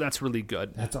monster, and so that's really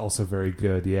good. That's also very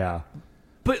good, yeah.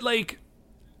 But like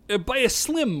by a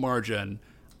slim margin,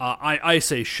 I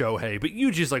say Shohei, but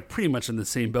Yuji's like pretty much in the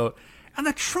same boat. And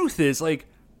the truth is, like,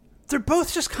 they're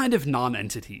both just kind of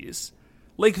non-entities.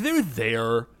 Like, they're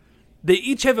there. They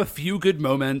each have a few good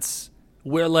moments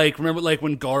where, like, remember, like,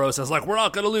 when Goro says, like, we're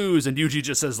not going to lose, and Yuji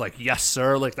just says, like, yes,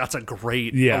 sir. Like, that's a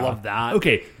great... Yeah. I love that.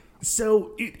 Okay,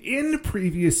 so in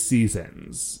previous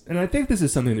seasons, and I think this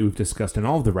is something that we've discussed in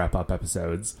all of the wrap-up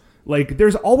episodes, like,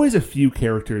 there's always a few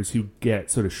characters who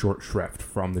get sort of short shrift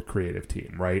from the creative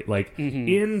team, right? Like,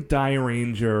 in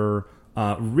Dairanger,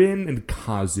 Rin and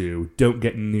Kazu don't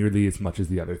get nearly as much as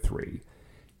the other 3.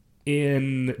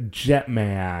 In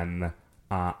Jetman,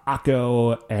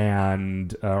 Akko and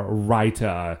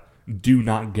Raita do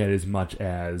not get as much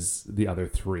as the other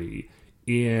 3.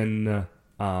 In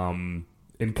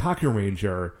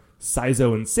Kakuranger,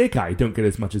 Saizo and Seikai don't get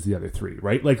as much as the other 3,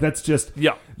 right? Like, that's just...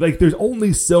 Yeah. Like, there's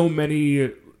only so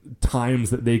many times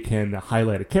that they can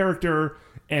highlight a character,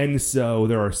 and so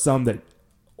there are some that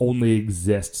only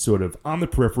exist sort of on the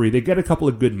periphery. They get a couple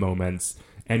of good moments,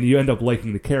 and you end up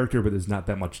liking the character, but there's not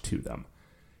that much to them.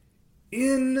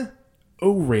 In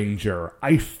Ohranger,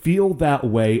 I feel that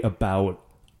way about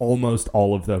almost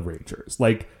all of the Rangers.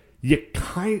 Like,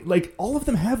 all of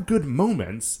them have good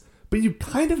moments, but you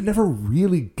kind of never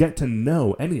really get to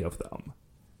know any of them.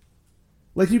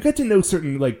 Like, you get to know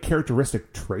certain, like,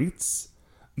 characteristic traits,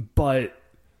 but,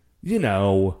 you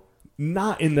know,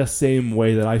 not in the same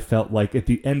way that I felt like at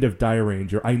the end of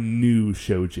Dairanger, I knew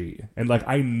Shoji, and, like,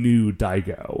 I knew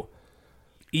Daigo.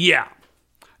 Yeah.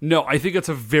 No, I think that's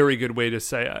a very good way to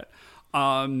say it.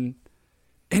 And,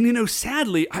 you know,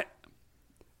 sadly,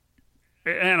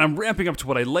 I'm ramping up to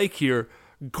what I like here,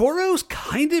 Goro's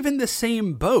kind of in the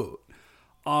same boat.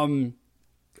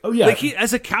 Oh yeah, like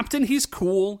as a captain, he's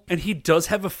cool, and he does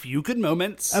have a few good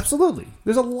moments. Absolutely,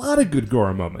 there's a lot of good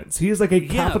Goro moments. He is like a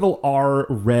capital R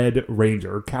Red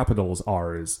Ranger, capitals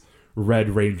R's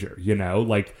Red Ranger. You know,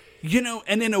 like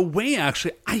and in a way,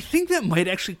 actually, I think that might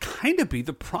actually kind of be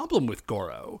the problem with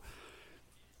Goro,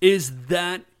 is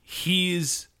that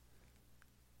he's.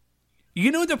 You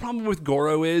know what the problem with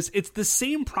Goro is? It's the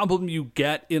same problem you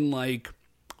get in like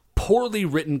poorly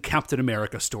written Captain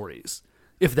America stories.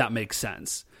 If that makes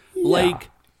sense. Yeah.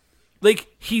 Like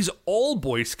he's all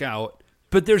Boy Scout,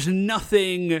 but there's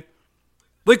nothing,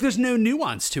 like there's no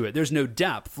nuance to it. There's no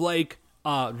depth. Like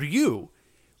Ryu,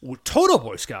 total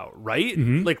Boy Scout, right?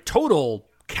 Mm-hmm. Like total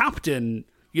captain,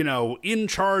 in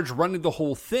charge, running the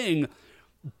whole thing.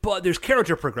 but there's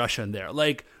character progression there.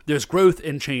 Like, there's growth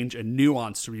and change and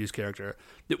nuance to Ryu's character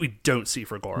that we don't see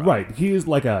for Goro. Right. He is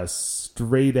like a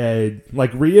straight edge,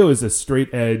 like Ryo is a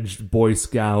straight edge Boy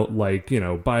Scout, like,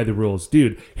 by the rules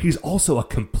dude. He's also a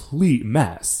complete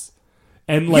mess.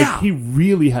 And he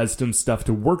really has some stuff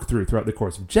to work throughout the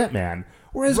course of Jetman,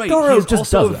 whereas Goro he's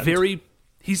just also doesn't.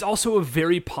 He's also a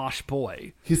very posh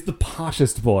boy. He's the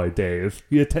poshest boy, Dave.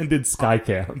 He attended Sky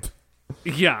Camp.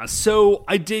 Yeah, so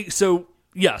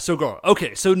Goro.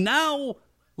 Okay, so now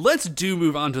let's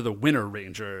move on to the Winter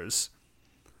Rangers.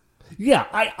 Yeah,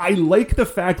 I like the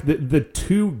fact that the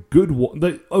two good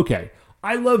okay,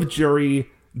 I love Juri.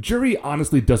 Juri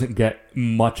honestly doesn't get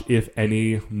much, if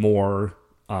any, more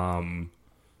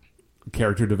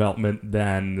character development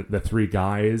than the three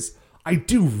guys. I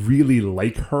do really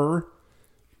like her.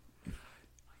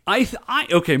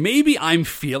 Okay, maybe I'm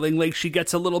feeling like she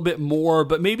gets a little bit more,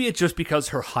 but maybe it's just because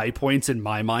her high points in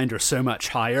my mind are so much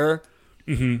higher.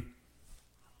 Mm-hmm.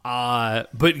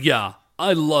 But yeah,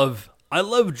 I love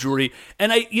Juri,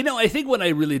 and I think what I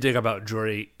really dig about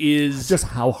Juri is just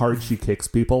how hard she kicks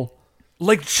people.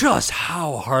 Like, just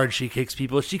how hard she kicks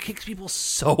people. She kicks people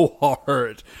so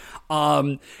hard.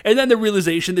 And then the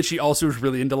realization that she also is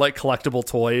really into, like, collectible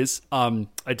toys. I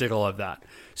dig all of that.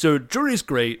 So Juri's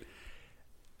great.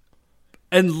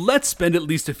 And let's spend at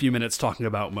least a few minutes talking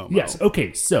about Momo. Yes,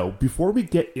 okay, so before we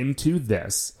get into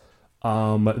this,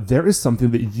 there is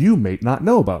something that you may not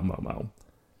know about Momo.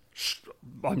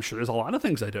 I'm sure there's a lot of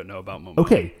things I don't know about Momo.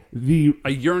 Okay, I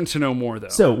yearn to know more, though.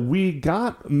 So we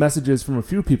got messages from a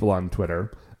few people on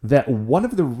Twitter that one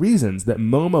of the reasons that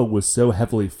Momo was so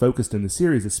heavily focused in the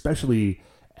series, especially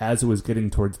as it was getting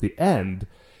towards the end,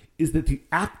 is that the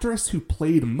actress who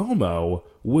played Momo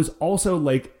was also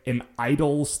like an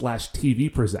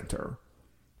idol/TV presenter.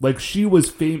 Like she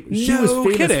was famous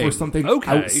for something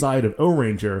outside of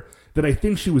Ohranger that I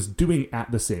think she was doing at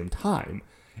the same time.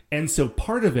 And so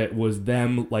part of it was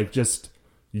them like just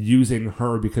using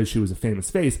her because she was a famous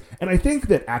face. And I think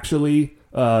that actually,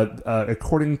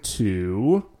 according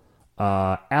to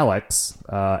Alex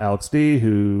D,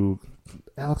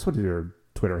 Alex, what is your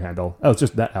Twitter handle? Oh, it's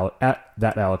just that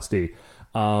Alex D.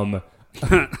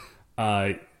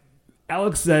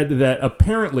 Alex said that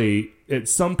apparently at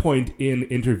some point in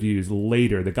interviews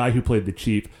later, the guy who played the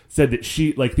chief said that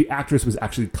the actress was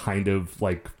actually kind of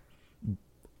like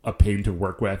a pain to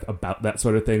work with about that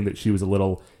sort of thing, that she was a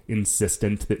little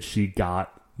insistent that she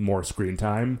got more screen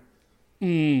time.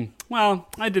 Well,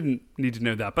 I didn't need to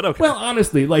know that, but okay. Well,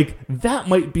 honestly, like, that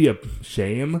might be a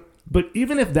shame, but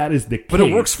even if that is the case... But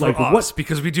it works for us,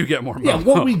 because we do get more Momo. Yeah,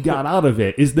 what we got out of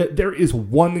it is that there is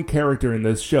one character in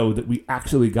this show that we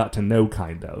actually got to know,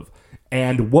 kind of.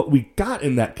 And what we got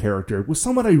in that character was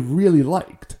someone I really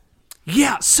liked.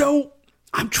 Yeah, so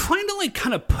I'm trying to, like,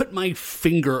 kind of put my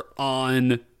finger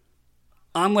on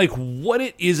like what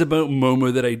it is about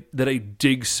Momo that I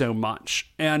dig so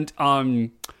much. And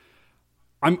I'm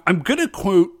gonna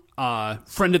quote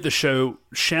friend of the show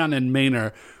Shannon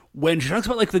Maynor when she talks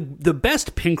about like the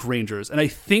best Pink Rangers, and I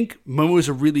think Momo is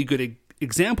a really good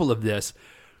example of this.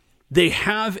 They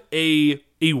have a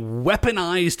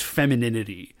weaponized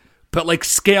femininity, but like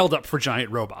scaled up for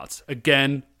giant robots.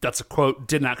 Again, that's a quote.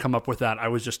 Did not come up with that. I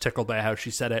was just tickled by how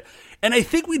she said it, and I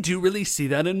think we do really see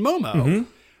that in Momo. Mm-hmm.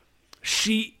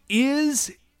 She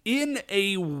is in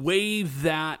a way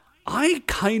that I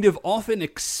kind of often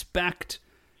expect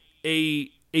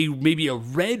maybe a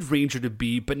Red Ranger to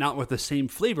be, but not with the same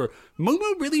flavor.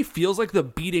 Momo really feels like the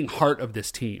beating heart of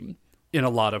this team in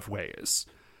a lot of ways.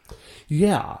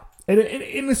 Yeah. And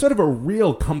in a sort of a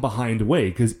real come-behind way,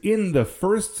 because in the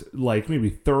first, like, maybe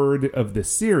third of the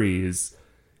series,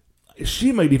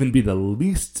 she might even be the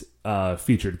least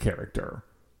featured character.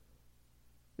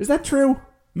 Is that true?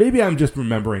 Maybe I'm just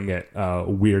remembering it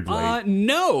weirdly.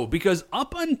 No, because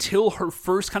up until her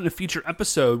first kind of feature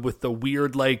episode with the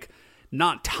weird, like,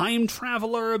 not time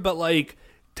traveler, but like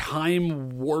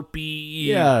time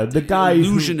warpy, the guy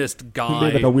illusionist guy who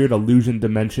made like a weird illusion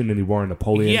dimension, and he wore a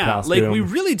Napoleon costume. Like we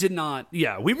really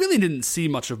didn't see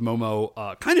much of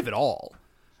Momo kind of at all.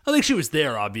 I think she was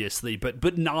there, obviously,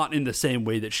 but not in the same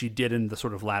way that she did in the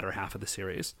sort of latter half of the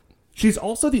series. She's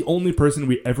also the only person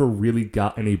we ever really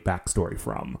got any backstory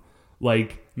from.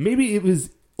 Like, maybe it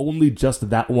was only just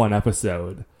that one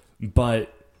episode,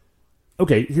 but...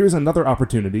 Okay, here's another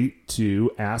opportunity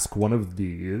to ask one of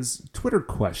these Twitter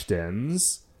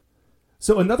questions.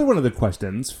 So another one of the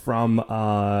questions from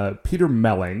Peter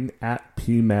Melling at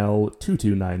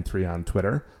pmel2293 on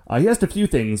Twitter. He asked a few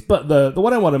things, but the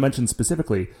one I want to mention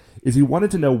specifically is he wanted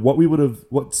to know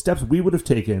what steps we would have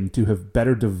taken to have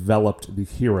better developed the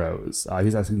heroes.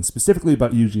 He's asking specifically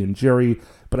about Yuji and Juri,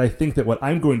 but I think that what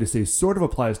I'm going to say sort of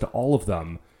applies to all of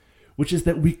them, which is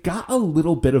that we got a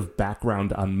little bit of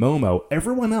background on Momo.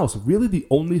 Everyone else, really the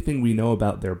only thing we know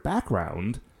about their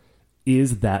background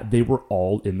is that they were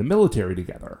all in the military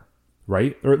together,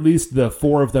 right? Or at least the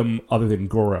four of them, other than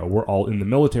Goro, were all in the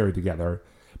military together.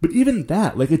 But even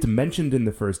that, like, it's mentioned in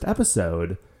the first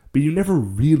episode, but you never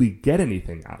really get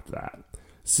anything out of that.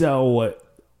 So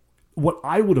what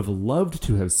I would have loved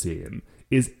to have seen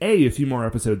is, A, a few more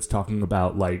episodes talking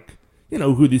about, like, you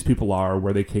know, who these people are,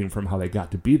 where they came from, how they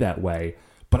got to be that way.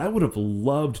 But I would have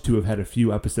loved to have had a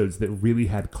few episodes that really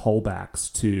had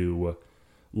callbacks to,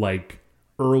 like,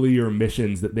 earlier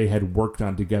missions that they had worked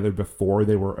on together before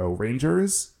they were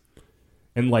O-Rangers,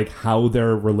 and like how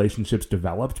their relationships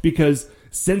developed, because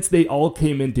since they all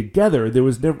came in together, there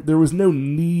was no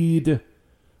need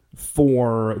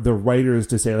for the writers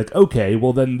to say, like, okay,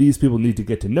 well then these people need to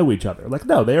get to know each other. Like,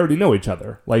 no, they already know each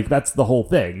other. Like, that's the whole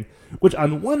thing, which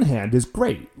on one hand is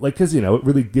great, like, because, you know, it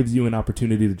really gives you an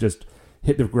opportunity to just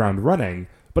hit the ground running.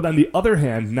 But on the other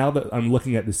hand, now that I'm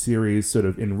looking at the series sort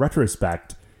of in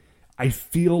retrospect, I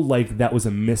feel like that was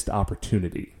a missed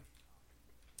opportunity,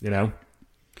 you know?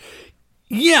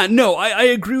 Yeah, no, I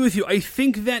agree with you. I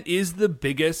think that is the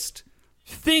biggest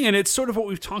thing, and it's sort of what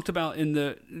we've talked about in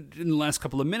the last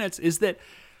couple of minutes, is that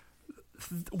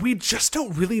we just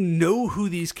don't really know who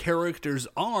these characters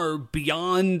are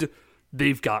beyond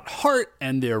they've got heart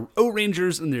and they're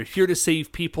O-Rangers and they're here to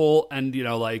save people, and, you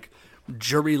know, like,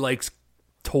 Juri likes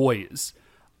toys.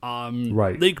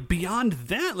 Right. Like, beyond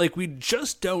that, like, we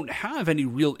just don't have any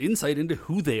real insight into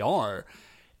who they are.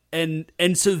 And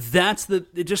so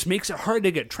it just makes it hard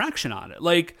to get traction on it.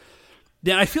 Like,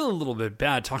 yeah, I feel a little bit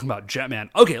bad talking about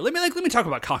Jetman. Okay, let me talk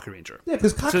about Kakuranger. Yeah,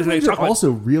 because Kakuranger also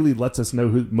really lets us know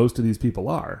who most of these people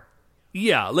are.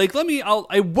 Yeah, like,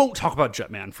 I won't talk about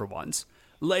Jetman for once.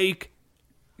 Like,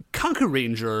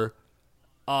 Kakuranger,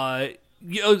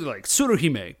 you know, like,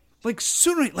 Tsuruhime. Like,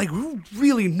 we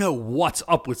really know what's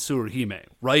up with Tsuruhime,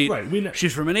 right? Right, we know.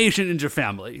 She's from an Asian ninja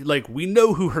family. Like, we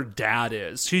know who her dad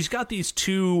is. She's got these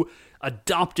two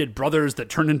adopted brothers that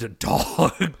turn into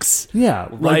dogs. Yeah,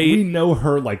 right? Like, we know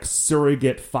her, like,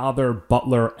 surrogate father,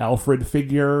 butler, Alfred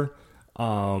figure.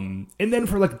 And then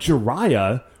for, like,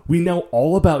 Jiraiya, we know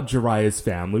all about Jiraiya's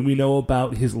family. We know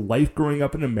about his life growing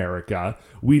up in America.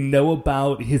 We know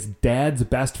about his dad's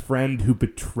best friend who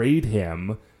betrayed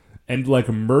him and, like,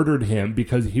 murdered him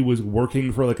because he was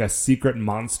working for, like, a secret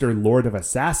monster lord of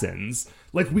assassins.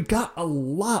 Like, we got a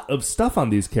lot of stuff on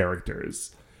these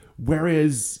characters.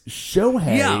 Whereas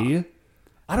Shohei... Yeah.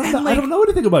 I don't know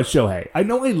anything about Shohei. I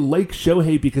know I like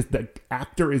Shohei because the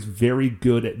actor is very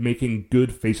good at making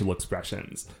good facial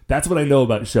expressions. That's what I know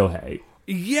about Shohei.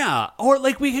 Yeah, or,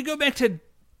 like, we could go back to...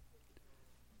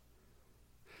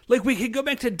 Like, we could go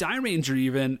back to Dairanger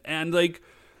even, and, like...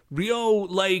 Ryo,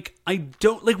 like, we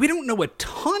don't know a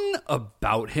ton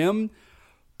about him,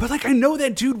 but, like, I know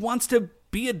that dude wants to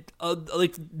be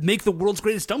make the world's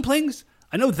greatest dumplings.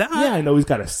 I know that. Yeah, I know he's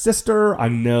got a sister. I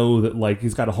know that, like,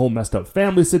 he's got a whole messed up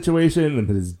family situation, and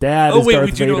that his dad is Darth Vader.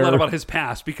 We do know a lot about his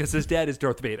past, because his dad is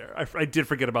Darth Vader. I did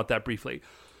forget about that briefly.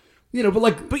 You know,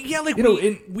 but yeah, like,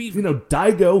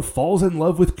 Daigo falls in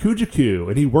love with Kujaku,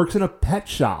 and he works in a pet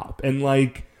shop, and,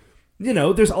 like, you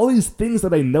know, there's all these things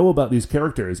that I know about these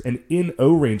characters, and in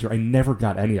O-Ranger, I never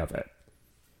got any of it.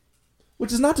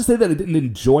 Which is not to say that I didn't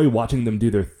enjoy watching them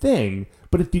do their thing,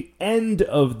 but at the end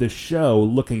of the show,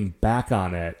 looking back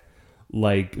on it,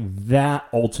 like, that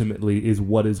ultimately is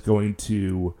what is going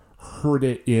to hurt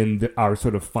it in our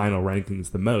sort of final rankings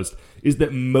the most, is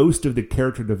that most of the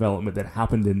character development that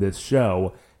happened in this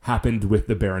show happened with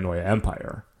the Baranoia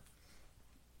Empire.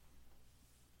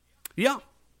 Yeah.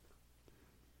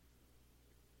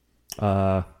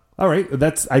 All right,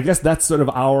 I guess that's sort of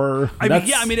our... I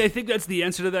think that's the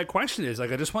answer to that question is,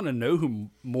 like, I just want to know who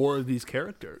more of these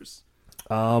characters.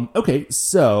 Okay,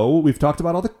 so we've talked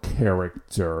about all the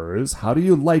characters. How do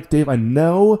you like, Dave? I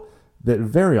know that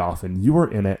very often you are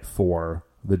in it for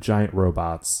the giant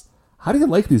robots. How do you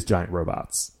like these giant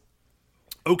robots?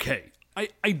 Okay,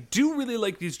 I do really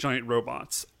like these giant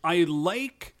robots.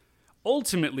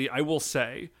 Ultimately, I will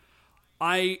say,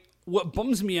 what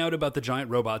bums me out about the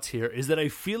giant robots here is that I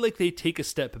feel like they take a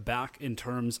step back in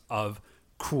terms of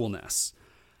coolness.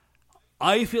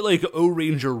 I feel like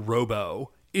O-Ranger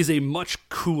Robo is a much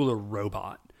cooler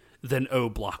robot than O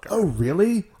Blocker. Oh,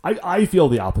 really? I feel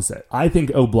the opposite. I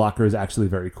think O Blocker is actually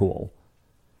very cool.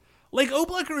 Like, O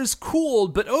Blocker is cool,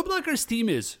 but O Blocker's theme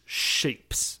is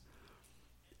shapes.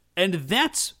 And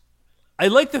that's... I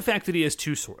like the fact that he has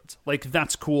two swords. Like,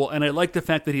 that's cool. And I like the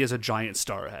fact that he has a giant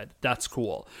star head. That's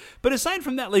cool. But aside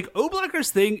from that, like, O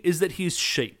Blocker's thing is that he's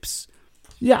shapes.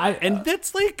 Yeah, and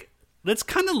that's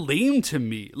kind of lame to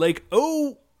me. Like,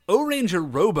 O-Ranger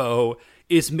Robo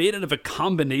is made out of a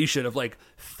combination of, like,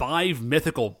 5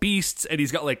 mythical beasts, and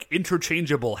he's got, like,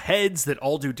 interchangeable heads that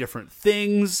all do different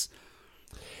things.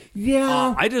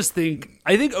 Yeah. I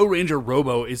think O-Ranger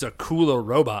Robo is a cooler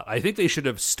robot. I think they should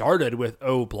have started with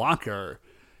O-Blocker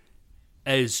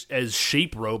as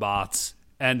shape robots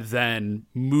and then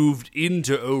moved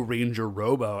into O-Ranger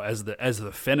Robo as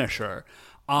the finisher.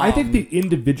 I think the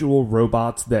individual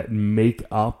robots that make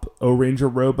up O-Ranger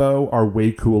Robo are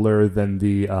way cooler than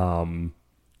the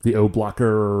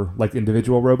O-Blocker, like,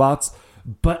 individual robots.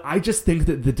 But I just think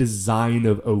that the design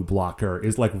of O-Blocker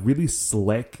is, like, really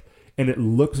slick, and it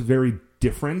looks very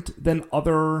different than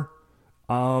other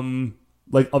Megazords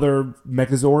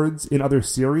in other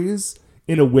series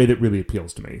in a way that really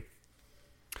appeals to me.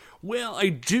 Well, I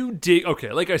do dig...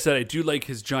 Okay, like I said, I do like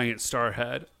his giant star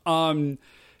head.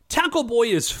 Tackle Boy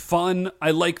is fun.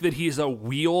 I like that he's a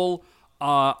wheel.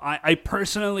 I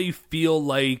personally feel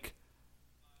like...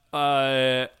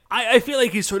 I feel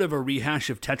like he's sort of a rehash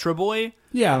of Tetra Boy.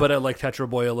 Yeah. But I like Tetra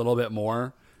Boy a little bit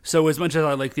more. So as much as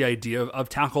I like the idea of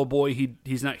Tackle Boy,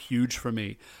 he's not huge for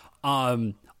me.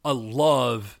 I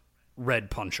love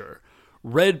Red Puncher.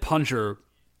 Red Puncher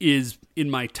is in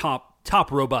my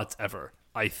top robots ever,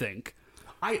 I think.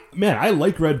 I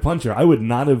like Red Puncher. I would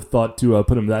not have thought to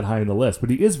put him that high on the list,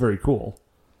 but he is very cool.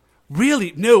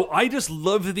 Really? No, I just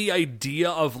love the idea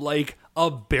of, like, a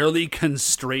barely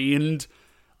constrained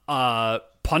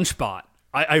punch bot.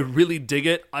 I really dig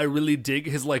it. I really dig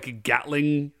his, like,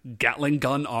 Gatling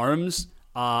gun arms.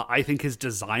 I think his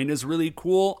design is really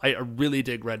cool. I really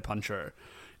dig Red Puncher.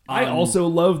 I also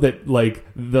love that, like,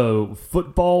 the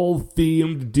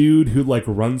football-themed dude who, like,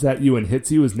 runs at you and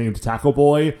hits you is named Tackle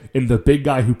Boy, and the big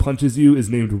guy who punches you is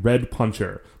named Red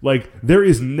Puncher. Like, there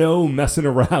is no messing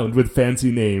around with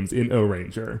fancy names in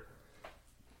O-Ranger.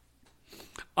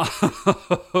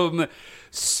 And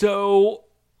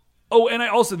I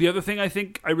also, the other thing I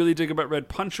think I really dig about Red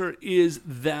Puncher is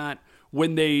that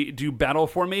when they do battle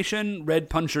formation, Red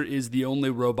Puncher is the only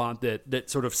robot that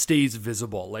sort of stays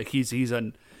visible. Like, he's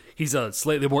a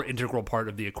slightly more integral part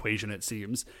of the equation, it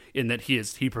seems, in that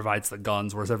he provides the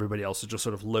guns, whereas everybody else is just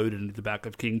sort of loaded into the back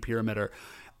of King Pyramider.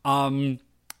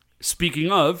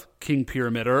 Speaking of King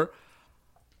Pyramider,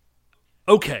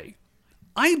 okay,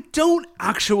 I don't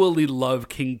actually love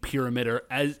King Pyramider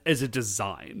as a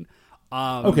design.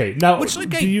 Okay, now,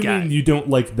 do you mean you don't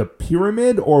like the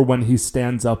pyramid, or when he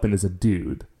stands up and is a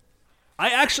dude?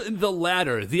 The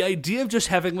latter. The idea of just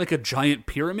having, like, a giant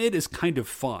pyramid is kind of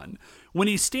fun. When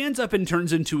he stands up and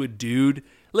turns into a dude,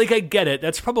 like, I get it.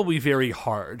 That's probably very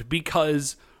hard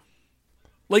because,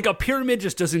 like, a pyramid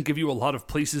just doesn't give you a lot of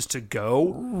places to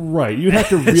go. Right. You'd have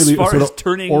to really sort of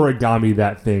origami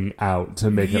that thing out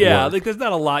to make it work. Yeah, like, there's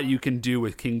not a lot you can do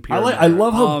with King Pyramid. I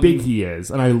love how big he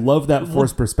is, and I love that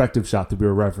forced perspective shot that we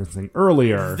were referencing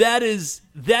earlier. That is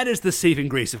the saving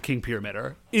grace of King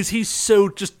Pyramider, is he's so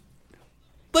just,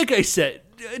 like I said,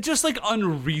 just, like,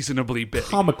 unreasonably big.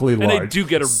 Comically large. And I do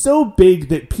get so big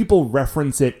that people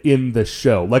reference it in the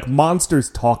show. Like, monsters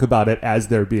talk about it as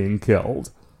they're being killed.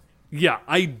 Yeah,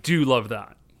 I do love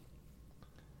that.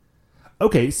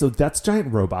 Okay, so that's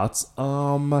giant robots.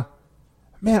 Man,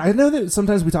 I know that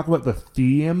sometimes we talk about the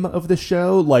theme of the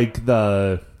show, like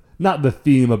not the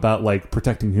theme about, like,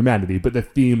 protecting humanity, but the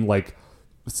theme, like,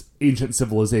 ancient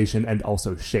civilization and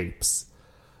also shapes.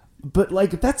 But,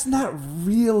 like, that's not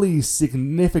really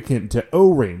significant to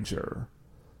O-Ranger.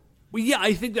 Well, yeah,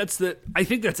 I think that's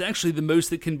actually the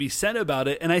most that can be said about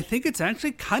it, and I think it's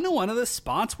actually kind of one of the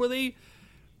spots where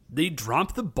they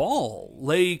drop the ball.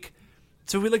 Like,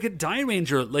 so if we look at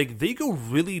Dairanger, like, they go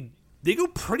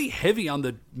pretty heavy on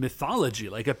the mythology.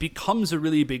 Like, it becomes a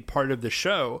really big part of the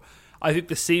show. I think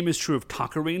the same is true of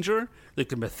Kakaranger. Like,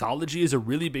 the mythology is a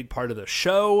really big part of the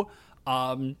show.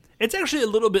 It's actually a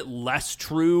little bit less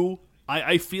true,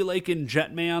 I feel like, in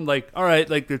Jetman. Like, all right,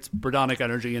 like, there's Birdonic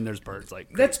energy and there's birds. Like,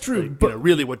 that's true. Like, but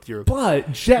really what they're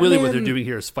doing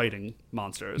here is fighting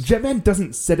monsters. Jetman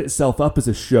doesn't set itself up as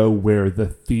a show where the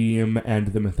theme and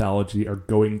the mythology are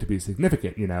going to be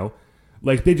significant, you know?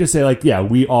 Like, they just say, like, yeah,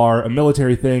 we are a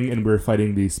military thing and we're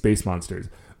fighting these space monsters.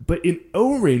 But in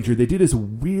O-Ranger, they do this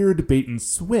weird bait and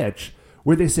switch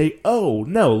where they say, oh,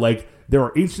 no, like, there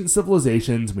are ancient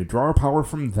civilizations, and we draw our power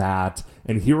from that,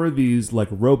 and here are these, like,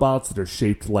 robots that are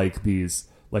shaped like these,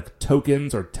 like,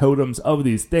 tokens or totems of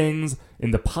these things,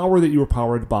 and the power that you were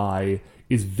powered by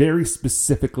is very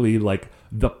specifically, like,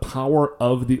 the power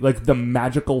of the, like, the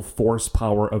magical force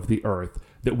power of the Earth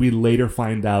that we later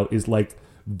find out is, like,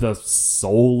 the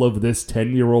soul of this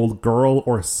 10-year-old girl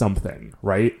or something,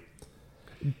 right?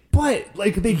 But,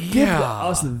 like, they give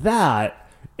us that,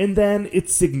 and then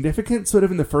it's significant sort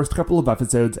of in the first couple of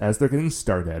episodes as they're getting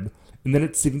started, and then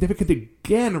it's significant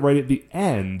again right at the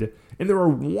end, and there are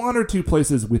one or two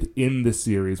places within the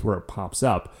series where it pops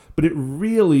up, but it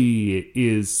really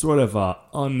is sort of a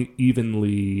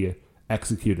unevenly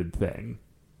executed thing.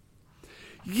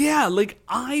 Yeah, like,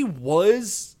 I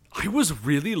was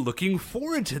really looking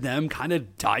forward to them kind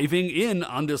of diving in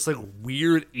on this, like,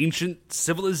 weird ancient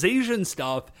civilization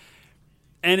stuff.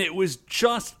 And it was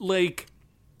just, like,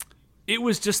 it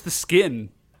was just the skin,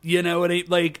 you know? It ain't,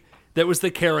 like, that was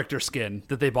the character skin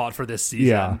that they bought for this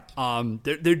season. Yeah.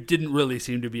 There didn't really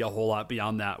seem to be a whole lot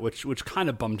beyond that, which kind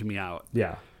of bummed me out.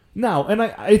 Yeah. Now, and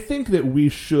I think that we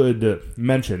should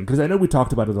mention, because I know we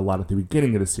talked about it a lot at the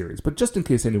beginning of the series, but just in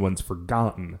case anyone's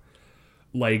forgotten,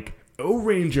 like,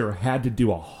 O-Ranger had to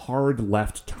do a hard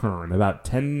left turn about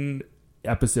 10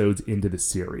 episodes into the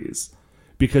series,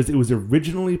 because it was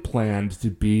originally planned to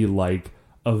be, like,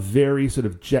 a very sort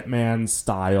of Jetman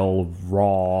style,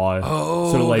 raw,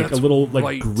 sort of like a little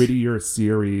like grittier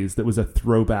series that was a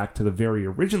throwback to the very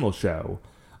original show.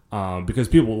 Because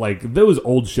people, like, those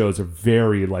old shows are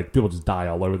very, like, people just die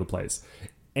all over the place.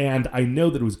 And I know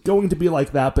that it was going to be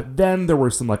like that, but then there were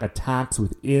some, like, attacks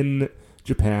within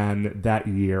Japan that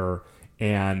year,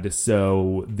 and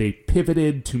so they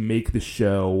pivoted to make the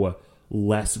show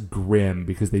less grim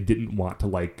because they didn't want to,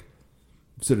 like,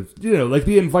 sort of, you know, like,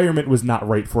 the environment was not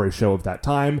right for a show of that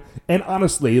time. And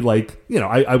honestly, like, you know,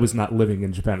 I was not living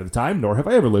in Japan at the time, nor have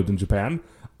I ever lived in Japan.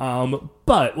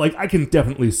 But, like, I can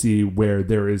definitely see where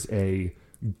there is a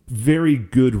very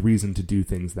good reason to do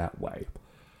things that way.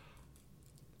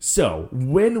 So,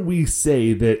 when we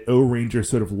say that O-Ranger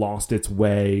sort of lost its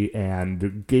way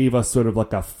and gave us sort of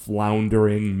like a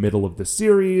floundering middle of the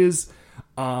series,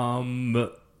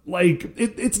 like,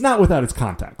 it's not without its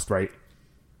context, right?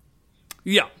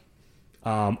 Yeah.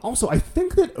 Also, I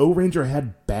think that O-Ranger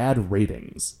had bad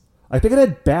ratings. I think it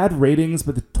had bad ratings,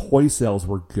 but the toy sales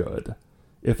were good,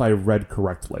 if I read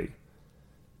correctly.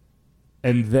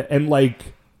 And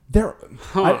like, there,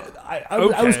 I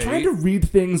was trying to read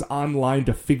things online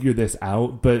to figure this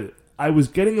out, but I was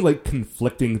getting, like,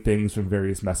 conflicting things from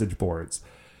various message boards.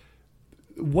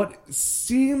 What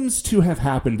seems to have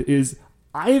happened is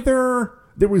either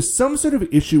there was some sort of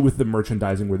issue with the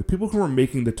merchandising where the people who were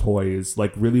making the toys,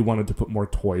 like, really wanted to put more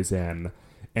toys in,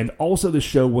 and also the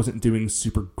show wasn't doing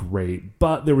super great,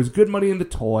 but there was good money in the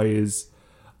toys,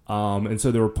 and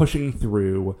so they were pushing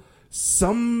through.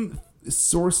 Some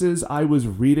sources I was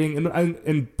reading,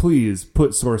 and please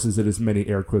put sources in as many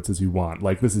air quotes as you want,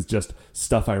 like, this is just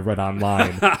stuff I read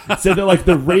online, said that, like,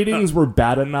 the ratings were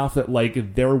bad enough that,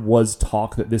 like, there was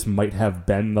talk that this might have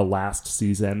been the last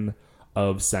season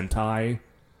of Sentai.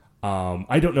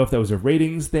 I don't know if that was a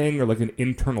ratings thing or, like, an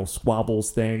internal squabbles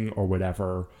thing or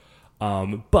whatever,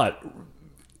 but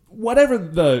whatever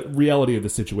the reality of the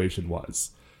situation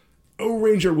was,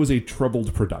 O-Ranger was a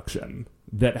troubled production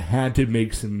that had to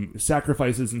make some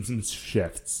sacrifices and some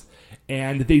shifts.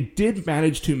 And they did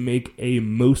manage to make a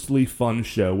mostly fun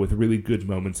show with really good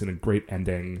moments and a great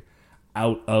ending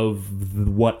out of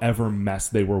whatever mess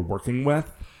they were working with.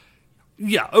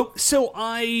 Yeah, so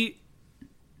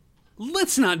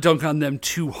let's not dunk on them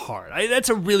too hard. That's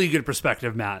a really good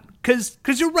perspective, Matt. Because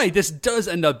you're right, this does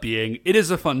end up being, it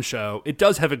is a fun show. It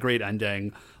does have a great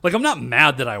ending. Like, I'm not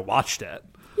mad that I watched it.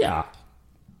 Yeah.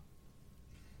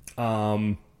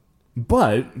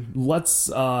 But let's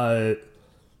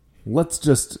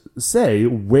just say,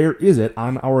 where is it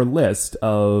on our list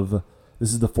of,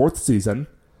 this is the 4th season.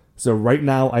 So right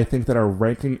now, I think that our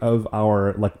ranking of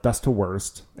our, like, best to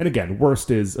worst, and again, worst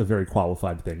is a very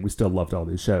qualified thing. We still loved all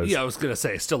these shows. Yeah, I was going to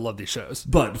say, I still love these shows.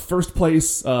 But first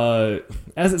place, as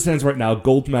it stands right now,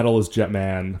 gold medal is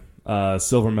Jetman,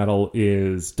 silver medal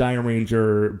is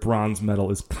Dairanger, bronze medal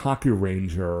is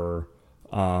Kakuranger.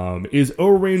 Is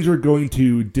O-Ranger going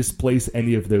to displace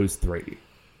any of those three?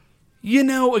 You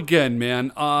know, again,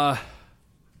 man, I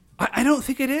don't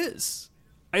think it is.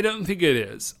 I don't think it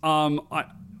is.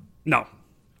 No.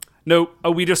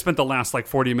 We just spent the last, like,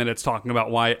 40 minutes talking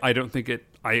about why I don't think it.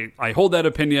 I hold that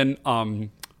opinion.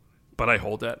 But but I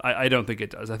hold it. I don't think it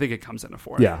does. I think it comes in a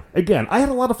 4. Yeah. Again, I had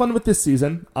a lot of fun with this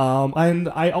season. And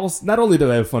I also, not only did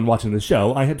I have fun watching the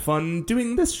show, I had fun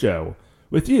doing this show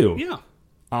with you. Yeah.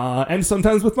 And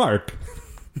sometimes with Mark.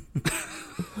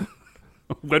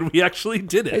 When we actually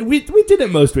did it. We did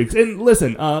it most weeks. And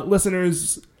listen,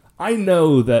 listeners, I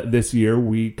know that this year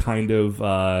we kind of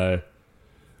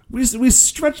we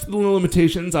stretched the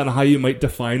limitations on how you might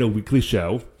define a weekly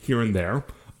show here and there.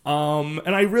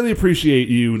 And I really appreciate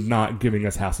you not giving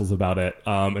us hassles about it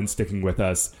and sticking with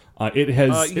us. It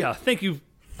has thank you.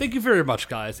 Thank you very much,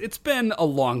 guys. It's been a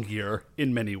long year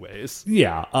in many ways.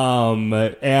 Yeah,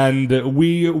 and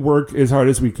we work as hard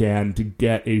as we can to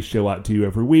get a show out to you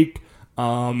every week.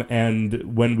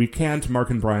 And when we can't,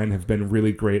 Mark and Brian have been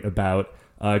really great about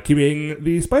keeping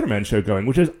the Spider-Man show going,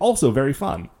 which is also very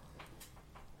fun.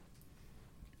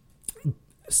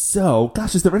 So,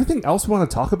 gosh, is there anything else we want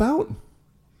to talk about?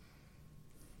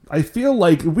 I feel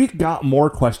like we got more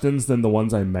questions than the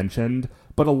ones I mentioned,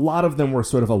 but a lot of them were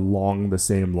sort of along the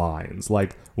same lines.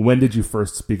 Like, when did you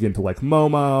first begin to like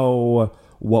Momo?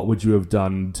 What would you have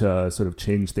done to sort of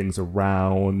change things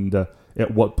around?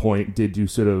 At what point did you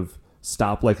sort of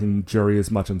stop liking Jury as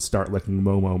much and start liking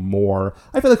Momo more?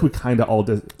 I feel like we kind of all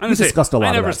discussed a lot of that.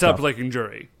 I never stopped stuff. liking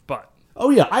Jury, but... Oh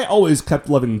yeah, I always kept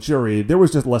loving Jury. There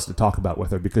was just less to talk about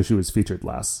with her because she was featured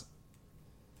less.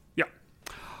 Yeah.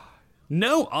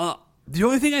 No, the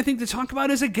only thing I think to talk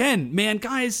about is, again, man,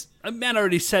 guys, Matt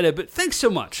already said it, but thanks so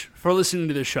much for listening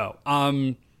to the show.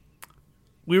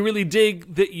 We really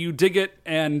dig that you dig it,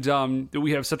 and that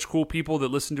we have such cool people that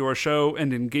listen to our show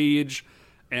and engage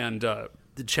and to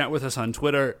chat with us on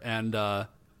Twitter, and I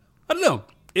don't know.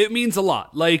 It means a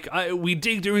lot. Like, we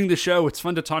dig doing the show. It's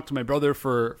fun to talk to my brother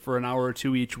for an hour or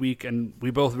two each week, and we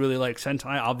both really like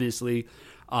Sentai, obviously.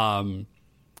 But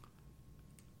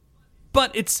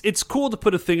it's cool to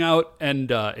put a thing out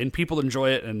and people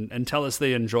enjoy it and tell us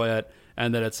they enjoy it,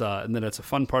 and that it's a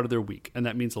fun part of their week, and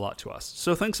that means a lot to us.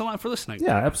 So thanks a lot for listening.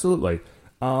 Yeah, absolutely.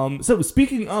 So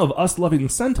speaking of us loving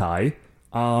Sentai,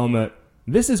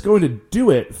 this is going to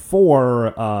do it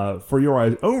for Your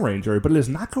Eyes Ohranger, but it is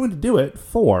not going to do it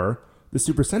for the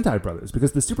Super Sentai Brothers,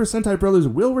 because the Super Sentai Brothers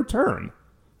will return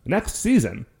next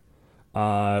season.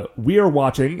 We are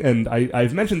watching, and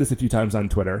I've mentioned this a few times on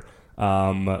Twitter,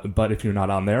 but if you're not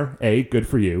on there, A, good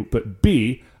for you, but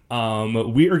B,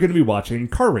 we are going to be watching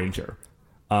Car Ranger.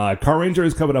 Car Ranger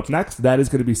is coming up next. That is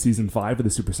going to be Season 5 of the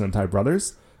Super Sentai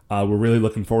Brothers. We're really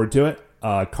looking forward to it.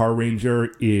 Car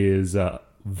Ranger is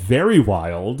very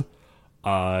wild.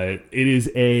 It is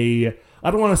I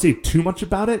don't want to say too much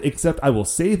about it, except I will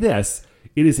say this.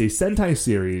 It is a Sentai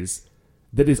series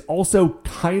that is also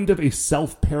kind of a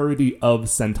self-parody of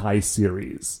Sentai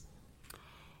series.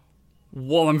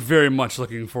 Well, I'm very much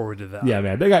looking forward to that. Yeah,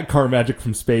 man. They got car magic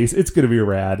from space. It's going to be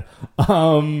rad.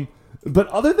 But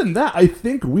other than that, I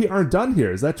think we are done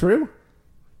here. Is that true?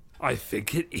 I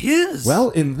think it is. Well,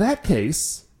 in that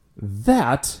case,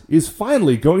 that is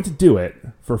finally going to do it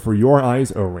for Your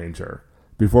Eyes Ohranger.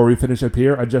 Before we finish up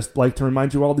here, I'd just like to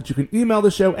remind you all that you can email the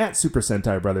show at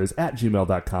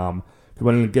supersentaibrothers@gmail.com if you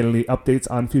want to get any updates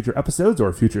on future episodes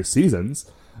or future seasons.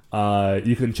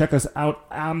 You can check us out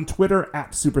on Twitter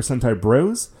at Super Sentai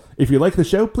Bros. If you like the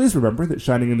show, please remember that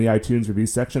shining in the iTunes review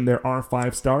section, there are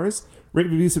 5 stars. Rate,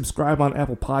 review, subscribe on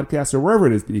Apple Podcasts or wherever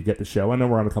it is that you get the show. I know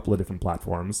we're on a couple of different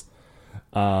platforms.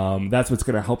 That's what's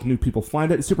going to help new people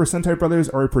find it. Super Sentai Brothers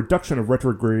are a production of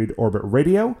Retrograde Orbit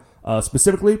Radio.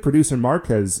 Specifically, producer Mark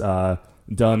has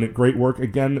done great work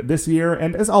again this year,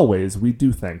 and as always, we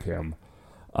do thank him.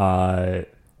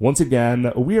 Once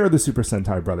again, we are the Super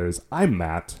Sentai Brothers. I'm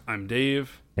Matt. I'm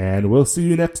Dave. And we'll see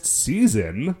you next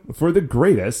season for the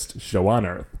greatest show on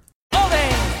Earth.